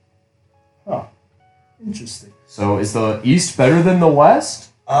Magic. Oh, interesting. So is the East better than the West?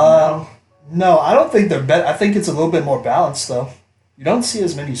 No, I don't think they're better. I think it's a little bit more balanced, though. You don't see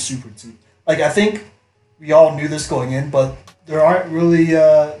as many super teams. Like I think we all knew this going in, but there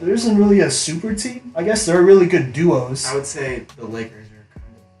isn't really a super team. I guess there are really good duos, I would say the Lakers are kind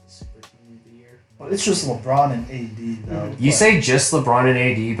of the super team of the year. but it's just LeBron and AD, though. You But- say just LeBron and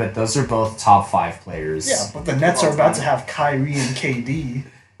AD, but those are both top 5 players. yeah, but the Nets are about to have Kyrie and KD,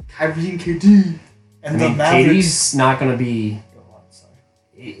 Kyrie and KD. and I the mean, Mavericks. KD's not going to be... Go on, sorry.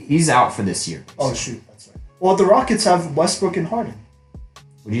 He's out for this year. Oh shoot, that's right. Well, the Rockets have Westbrook and Harden.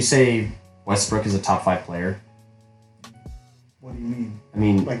 Would you say Westbrook is a top 5 player? What do you mean? I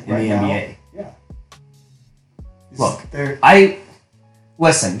mean, Like in right the now? NBA. Yeah. Look, they're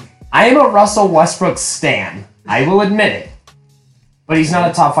Listen, I am a Russell Westbrook stan. I will admit it. But he's not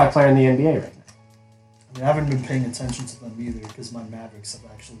a top 5 player in the NBA right now. I mean, I haven't been paying attention to them either because my Mavericks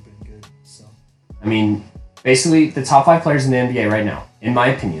have actually been good. So I mean, basically, the top 5 players in the NBA right now, in my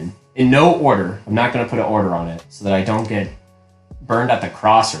opinion, in no order, I'm not going to put an order on it so that I don't get burned at the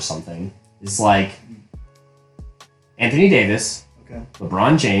cross or something, is like Anthony Davis, okay,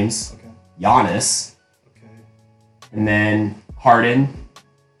 LeBron James, okay, Giannis, okay. and then Harden.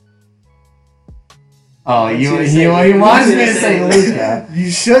 Oh, He he wants you to wants say me to say Luka. Luka. You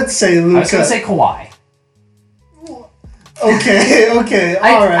should say I was going to Luka. say Kawhi. Okay,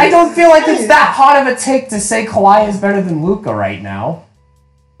 all right. I don't feel like it's that hot of a take to say Kawhi is better than Luka right now.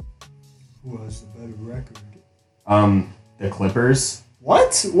 Who has the better record? The Clippers.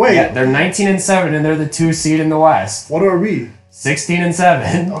 What? Wait. Yeah, they're 19-7 and they're the 2 seed in the West. What are we?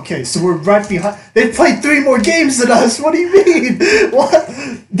 16-7. Okay, so we're right behind. They played 3 more games than us. What do you mean? What?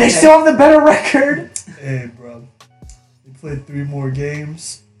 They still have the better record. Hey, bro. They played 3 more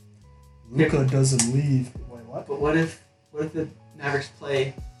games. Luka doesn't leave. Wait, what? But what if the Mavericks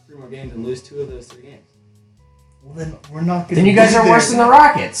play 3 more games and lose 2 of those 3 games? Well, then we're not gonna. Then you guys be are worse than there. the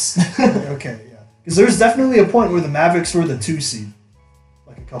Rockets. Okay, yeah. Because there's definitely a point where the Mavericks were the 2 seed,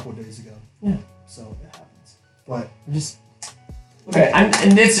 like a couple of days ago. Yeah. So it happens. But Just okay.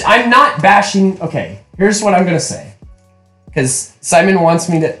 I'm not bashing. Okay, here's what I'm gonna say. Because Simon wants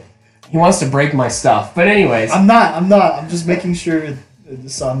me to. He wants to break my stuff. But anyways. I'm not. I'm just making sure.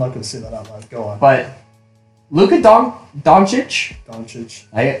 So I'm not gonna say that out loud. Go on. But Luka Doncic. Doncic.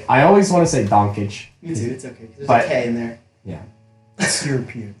 I always want to say Doncic. Me too, it's okay. There's But- a K in there. Yeah. It's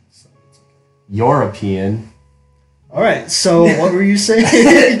European. So it's okay. European. All right. So what were you saying?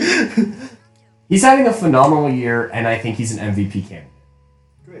 He's having a phenomenal year, and I think he's an MVP candidate.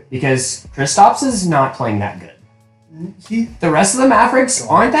 Great. Because Kristaps is not playing that good. He. The rest of the Mavericks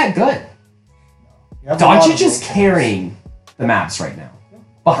aren't that good. you have a lot of Doncic is those carrying the Mavs right now,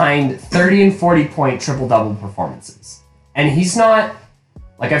 behind 30 and 40-point triple-double performances. And he's not...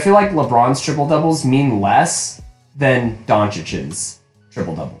 Like, I feel like LeBron's triple-doubles mean less than Doncic's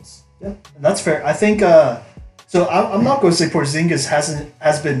triple-doubles. Yeah, and that's fair. I think. So I'm not going to say Porzingis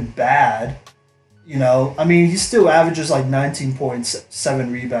has been bad, You know, I mean, he still averages like 19 points,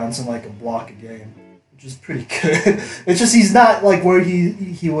 7 rebounds, and like a block a game, which is pretty good. It's just he's not like where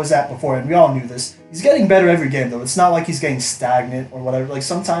he was at before, and we all knew this. He's getting better every game, though. It's not like he's getting stagnant or whatever. Like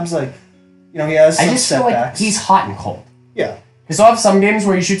sometimes, like he has some I just feel like setbacks. he's hot and cold. Yeah. Because he'll have some games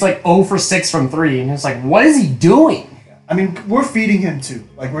where he shoots like 0 for 6 from 3, and it's like, what is he doing? I mean, we're feeding him too.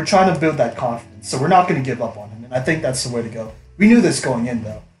 Like we're trying to build that confidence, so we're not going to give up on him, and I think that's the way to go. We knew this going in,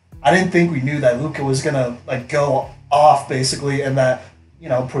 though. I didn't think we knew that Luka was gonna like go off basically, and that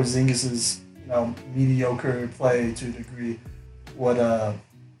Porzingis's mediocre play to a degree would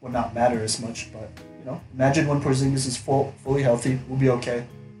not matter as much. But imagine when Porzingis is fully healthy, we'll be okay.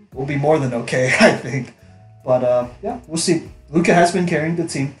 We'll be more than okay, I think. But yeah, we'll see. Luka has been carrying the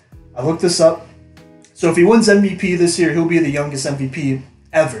team. I looked this up. So if he wins MVP this year, he'll be the youngest MVP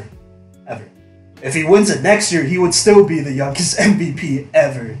ever. If he wins it next year, he would still be the youngest MVP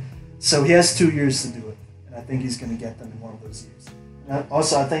ever. So he has 2 years to do it, and I think he's going to get them in one of those years. And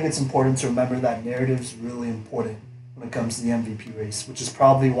also, I think it's important to remember that narrative is really important when it comes to the MVP race, which is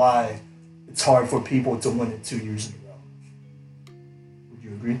probably why it's hard for people to win it 2 years in a row. Would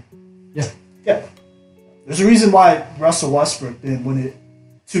you agree? Yeah. There's a reason why Russell Westbrook didn't win it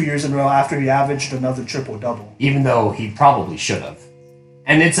 2 years in a row after he averaged another triple-double. Even though he probably should have.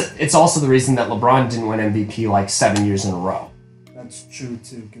 And it's also the reason that LeBron didn't win MVP like 7 years in a row. That's true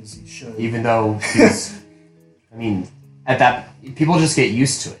too, because he should. Even though he's, I mean, at that people just get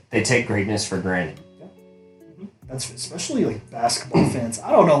used to it. They take greatness for granted. That's especially like basketball fans.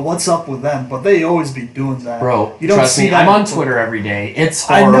 I don't know what's up with them, but they always be doing that. Bro, you don't trust see me, that I'm on Twitter every day. It's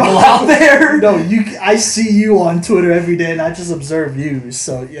horrible out there. No, I see you on Twitter every day, and I just observe you.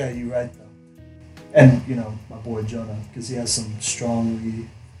 So yeah, you're right though. And my boy Jonah, because he has some strong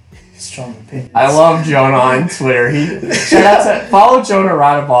opinions. I love Jonah on Twitter. Follow Jonah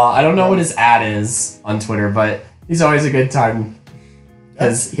Radaball. I don't know what his ad is on Twitter, but he's always a good time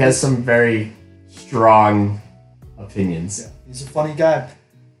because he has some very strong opinions. Yeah, he's a funny guy.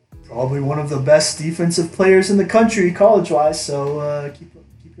 Probably one of the best defensive players in the country, college-wise. So keep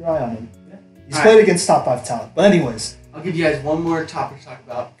your eye on him. Yeah. He's played against top 5 talent. But anyways, I'll give you guys one more topic to talk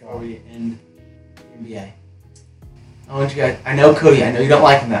about before we end the NBA. I want you guys. I know Cody. I know you don't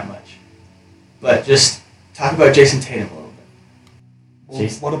like him that much, but just talk about Jason Tatum a little bit. Well,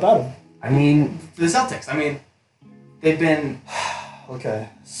 what about him? I mean, For the Celtics, I mean, they've been okay.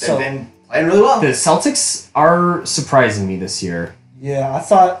 they've been playing really well. The Celtics are surprising me this year. Yeah, I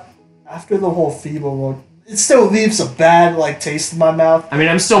thought after the whole FIBA World, it still leaves a bad taste in my mouth. I mean,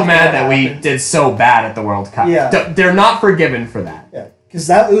 I'm still mad that we did so bad at the World Cup. Yeah. They're not forgiven for that. Yeah, because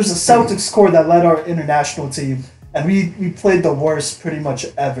it was the Celtics core that led our international team, and we played the worst pretty much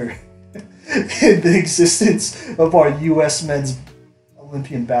ever in the existence of our U.S. men's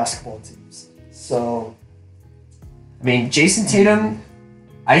Olympian basketball teams. So, I mean, Jason Tatum,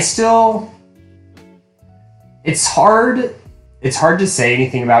 it's hard to say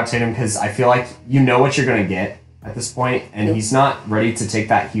anything about Tatum because I feel like you know what you're going to get at this point, and he's not ready to take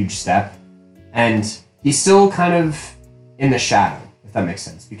that huge step. And he's still kind of in the shadow, if that makes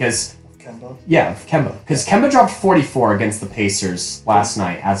sense. Because Kemba? Yeah, Kemba. Because Kemba dropped 44 against the Pacers last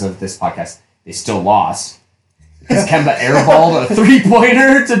night as of this podcast. They still lost. Because Kemba airballed a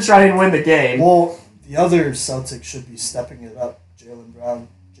three-pointer to try and win the game. Well, the other Celtics should be stepping it up. Jaylen Brown,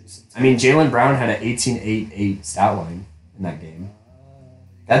 Jason Tatum. I mean, Jaylen Brown had an 18-8-8 stat line in that game.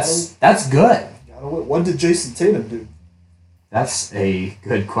 That's good. What did Jason Tatum do? That's a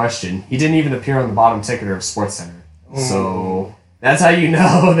good question. He didn't even appear on the bottom ticker of SportsCenter. So that's how you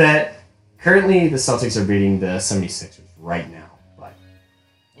know that currently the Celtics are beating the 76ers right now. But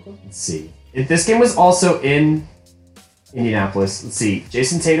let's see. If this game was also in Indianapolis, let's see.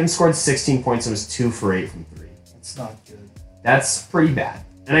 Jason Tatum scored 16 points and was 2 for 8 from 3. That's not good. That's pretty bad.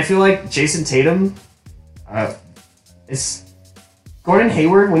 And I feel like Jason Tatum is... Gordon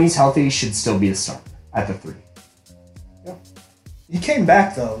Hayward, when he's healthy, should still be the starter at the 3. Yeah. He came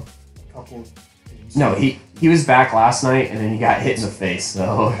back, though, a couple of games. No, he was back last night, and then he got hit in the face,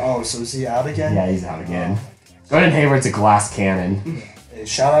 so... Oh, so is he out again? Yeah, he's out again. Gordon Hayward's a glass cannon. Hey,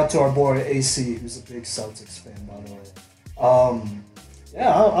 shout out to our boy AC, who's a big Celtics fan, by the way. Yeah,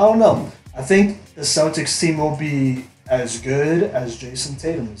 I don't know. I think the Celtics team will be as good as Jason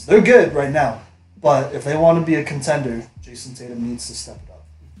Tatum is. They're good right now, but if they want to be a contender, Jason Tatum needs to step it up.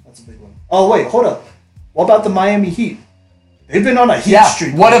 That's a big one. Oh, wait, hold up. What about the Miami Heat? They've been on a heat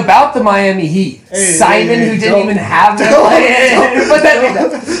streak. What about the Miami Heat? Hey, Simon, who didn't even have them playing.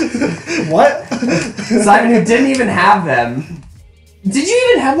 What? Simon, who didn't even have them. Did you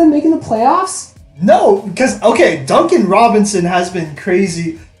even have them making the playoffs? No, because, okay, Duncan Robinson has been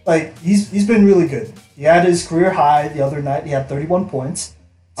crazy like he's been really good. He had his career high the other night. He had 31 points.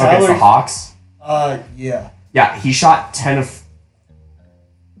 Against the Hawks? Yeah. Yeah, he shot 10 of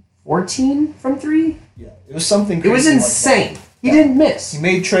 14 from 3? Yeah, it was something It crazy was like insane. that. He didn't miss. He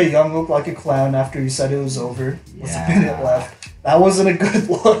made Trae Young look like a clown after he said it was over. With Yeah. a minute left. That wasn't a good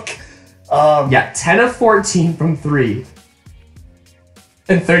look. Yeah, 10 of 14 from 3.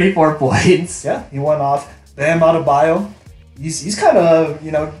 And 34 points. Yeah, he went off. Bam Adebayo, he's kind of,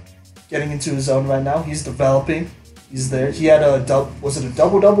 getting into his zone right now. He's developing. He's there. He had was it a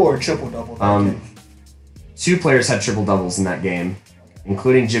double-double or a triple-double? Two players had triple doubles in that game,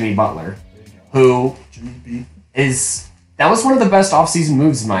 including Jimmy Butler, who Jimmy B. that was one of the best offseason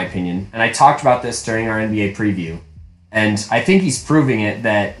moves in my opinion. And I talked about this during our NBA preview. And I think he's proving it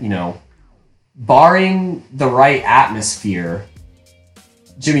that, barring the right atmosphere,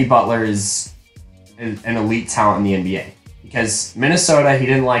 Jimmy Butler is an elite talent in the NBA. Because Minnesota, he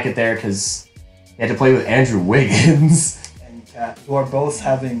didn't like it there because he had to play with Andrew Wiggins. And Kat, who are both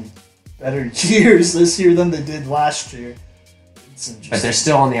having better years this year than they did last year. It's interesting. But they're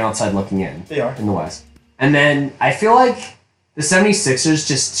still on the outside looking in. They are. In the West. And then I feel like the 76ers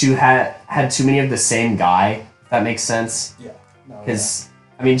just had too many of the same guy, if that makes sense. Yeah. No, Because,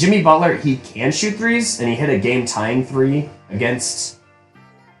 Jimmy Butler, he can shoot threes, and he hit a game-tying 3 against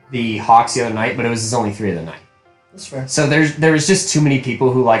the Hawks the other night, but it was his only 3 of the night. that's fair. So there was just too many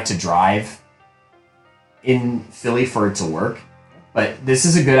people who like to drive in Philly for it to work. But this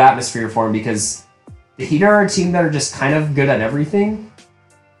is a good atmosphere for him because the Heat are a team that are just kind of good at everything.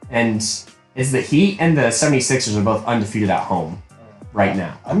 And it's the Heat and the 76ers are both undefeated at home right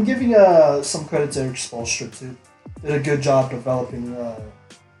now. I'm giving some credit to Eric Spoelstra too. Did a good job developing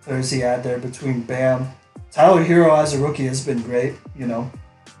players he had there between Bam. Tyler Hero as a rookie has been great,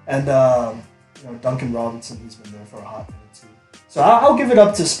 and Duncan Robinson, he's been there for a hot minute too. So I'll give it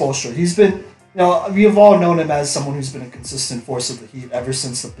up to Spoelstra. He's been, we have all known him as someone who's been a consistent force of the Heat ever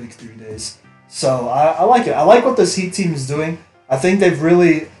since the Big 3 days. So I like it. I like what this Heat team is doing. I think they've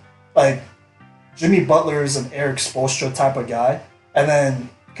really, Jimmy Butler is an Eric Spoelstra type of guy. And then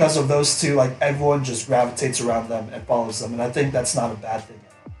because of those two, everyone just gravitates around them and follows them. And I think that's not a bad thing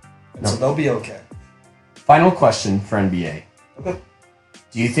at all. And so they'll be okay. Final question for NBA. Okay.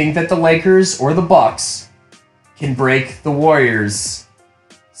 Do you think that the Lakers or the Bucks can break the Warriors'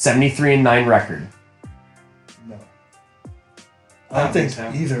 73-9 record? No. I don't think so.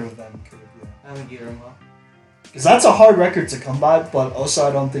 either of them could. Yeah. I think either will. Because that's a hard record to come by, but also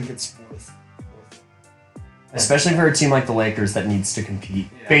I don't think it's worth it. Especially for a team like the Lakers that needs to compete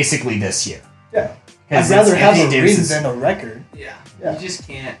basically this year. Yeah. I'd 'Cause rather have Anthony a Davis ring is- than a record. Yeah. Yeah. You just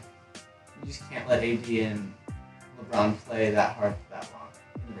can't let AD and LeBron play that hard for that long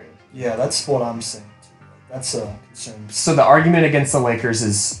in the regular season. Yeah, that's what I'm saying too. That's a concern. So the argument against the Lakers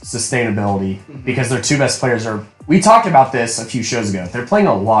is sustainability Mhm. because their two best players are. We talked about this a few shows ago. They're playing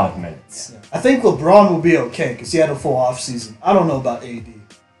a lot of minutes. Yeah. I think LeBron will be okay because he had a full offseason. I don't know about AD.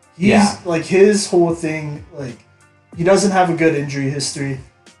 He's his whole thing, he doesn't have a good injury history,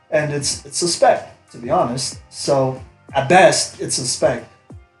 and it's suspect, to be honest. So at best, it's suspect.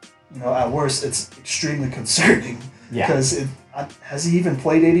 At worst, it's extremely concerning. Yeah. Because has he even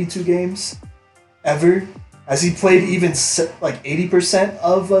played 82 games ever? Has he played even 80%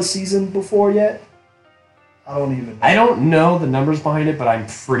 of a season before yet? I don't even know. I don't know the numbers behind it, but I'm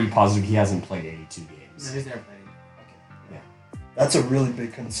pretty positive he hasn't played 82 No, games. he's never played. That's a really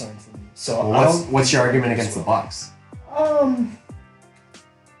big concern for me. So Well, what's your argument against the Bucks?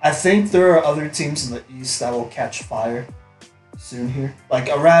 I think there are other teams in the East that will catch fire soon here.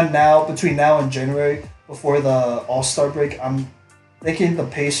 Around now, between now and January, before the All-Star break, I'm thinking the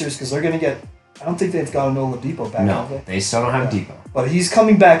Pacers, because they're going to get... I don't think they've gotten Oladipo back, have No, they? they still don't have Depot. But he's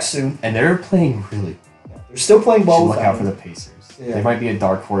coming back soon. And they're playing really well. They're still playing You ball should look without out for him. the Pacers. Yeah. They might be a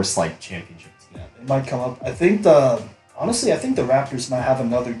dark horse championship team. Yeah, they might come up. I think honestly, I think the Raptors might have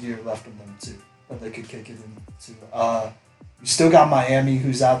another year left in them too, that they could kick it into. You still got Miami,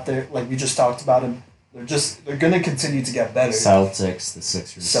 who's out there. We just talked about him. They're gonna continue to get better. Celtics, the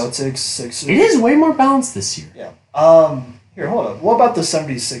Sixers. Celtics, Sixers. It is way more balanced this year. Yeah. Here, hold on. What about the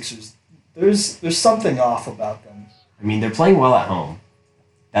 76ers? There's something off about them. I mean, they're playing well at home.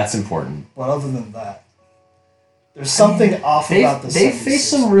 That's important. But other than that, there's something off about the 76ers. They faced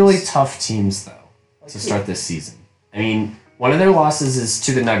some really tough teams, though, to start this season. I mean, one of their losses is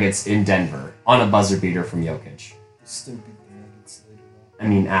to the Nuggets in Denver on a buzzer beater from Jokic. Still beat the Nuggets later I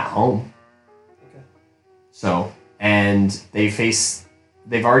mean, at home. Okay. So, and they've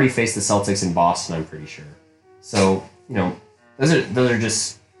already faced the Celtics in Boston, I'm pretty sure. So, those are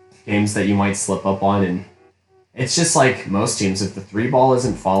just games that you might slip up on, and it's just like most teams. If the three ball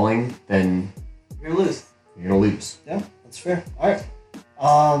isn't falling, then You're gonna lose. you're gonna lose. Yeah, that's fair. All right.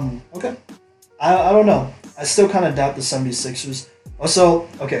 Okay. I don't know. I still kind of doubt the 76ers. Also,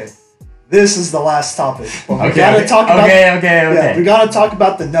 okay, this is the last topic. But we gotta talk about. Yeah, we gotta talk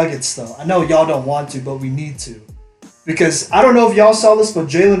about the Nuggets though. I know y'all don't want to, but we need to, because I don't know if y'all saw this, but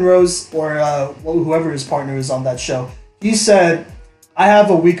Jalen Rose or whoever his partner is on that show, he said, "I have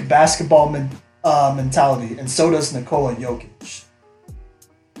a weak basketball mentality, and so does Nikola Jokic."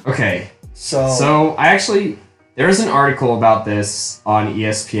 Okay. So I actually, there was an article about this on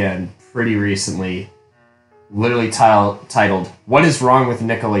ESPN pretty recently, literally titled, "What is wrong with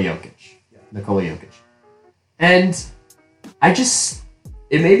Nikola Jokic?" Nikola Jokic. And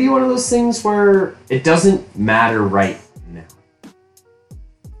it may be one of those things where it doesn't matter right now.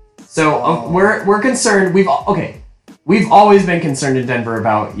 So we're concerned, we've always been concerned in Denver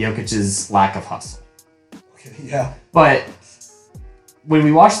about Jokic's lack of hustle. okay, yeah. But when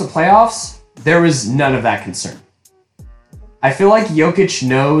we watched the playoffs, there was none of that concern. I feel like Jokic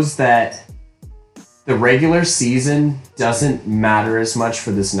knows that the regular season doesn't matter as much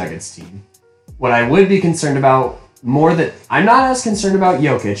for this Nuggets team. What I would be concerned about I'm not as concerned about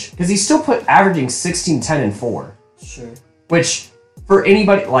Jokic, because he's still averaging 16, 10, and 4. Sure. Which, for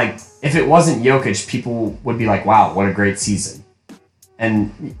anybody, like, if it wasn't Jokic, people would be like, wow, what a great season.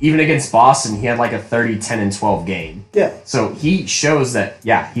 And even against Boston, he had like a 30, 10, and 12 game. Yeah. So he shows that,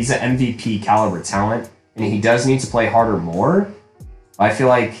 yeah, he's an MVP caliber talent, and he does need to play harder more. I feel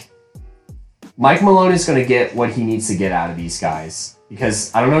like Mike Malone is going to get what he needs to get out of these guys.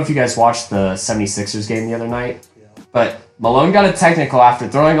 Because I don't know if you guys watched the 76ers game the other night, but Malone got a technical after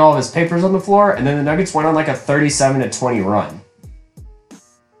throwing all of his papers on the floor, and then the Nuggets went on like a 37-20 run.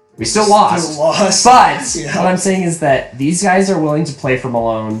 We still lost. But what I'm saying is that these guys are willing to play for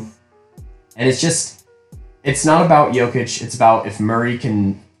Malone, and it's not about Jokic, it's about if Murray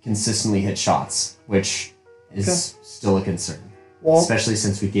can consistently hit shots, which is still a concern. Well, especially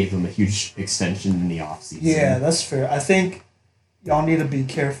since we gave him a huge extension in the offseason. Yeah, that's fair. I think y'all need to be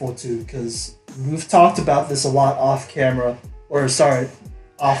careful too, because we've talked about this a lot off camera, or sorry,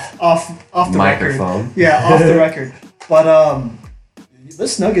 off the microphone. Record. Yeah, off the record. But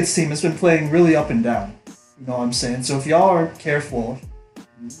this Nuggets team has been playing really up and down. You know what I'm saying? So if y'all are careful,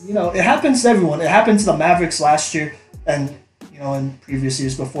 it happens to everyone. It happened to the Mavericks last year, and in previous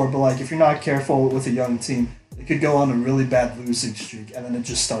years before. But like, if you're not careful with a young team, it could go on a really bad losing streak, and then it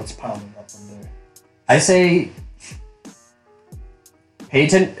just starts piling up from there. I say,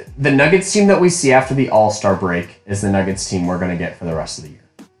 Peyton, the Nuggets team that we see after the All-Star break is the Nuggets team we're going to get for the rest of the year.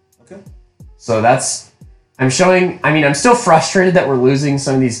 Okay. So I'm still frustrated that we're losing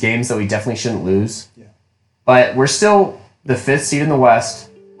some of these games that we definitely shouldn't lose. Yeah. But we're still the 5th seed in the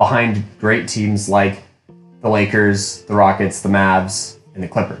West, behind great teams like the Lakers, the Rockets, the Mavs, and the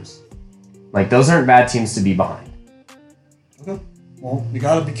Clippers. Like, those aren't bad teams to be behind. Okay. Well, we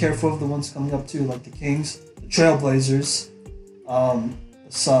gotta be careful of the ones coming up too, like the Kings, the Trailblazers, the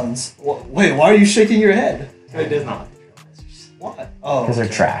Suns. Wait, why are you shaking your head? It does not like the Trailblazers. What? Oh, because they're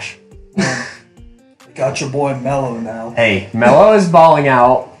trash. They got your boy Melo now. Hey, Melo is balling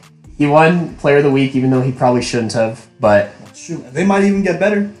out. He won Player of the Week, even though he probably shouldn't have. But that's true. They might even get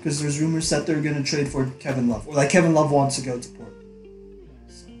better, because there's rumors that they're gonna trade for Kevin Love, or like Kevin Love wants to go to Portland.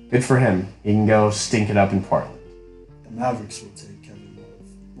 Good for him. He can go stink it up in Portland. The Mavericks will take Kevin Love.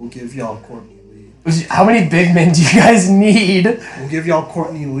 We'll give y'all Courtney Lee. How many big men do you guys need? We'll give y'all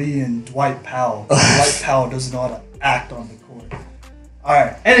Courtney Lee and Dwight Powell. Dwight Powell doesn't know how to act on the court.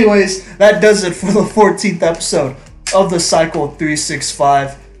 Alright, anyways, that does it for the 14th episode of the Cycle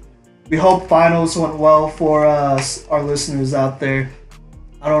 365. We hope finals went well for us, our listeners out there.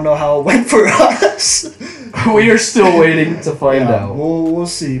 I don't know how it went for us. We are still waiting to find out. We'll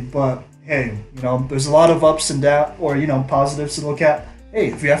see, but hey, there's a lot of ups and downs, or positives to look at. Hey,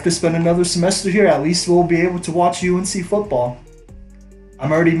 if we have to spend another semester here, at least we'll be able to watch UNC football.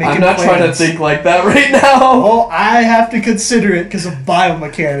 I'm already making plans. I'm not trying to think like that right now. Well, I have to consider it because of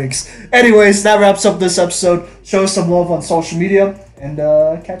biomechanics. Anyways, that wraps up this episode. Show us some love on social media, and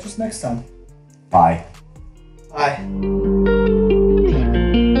catch us next time. Bye. Bye.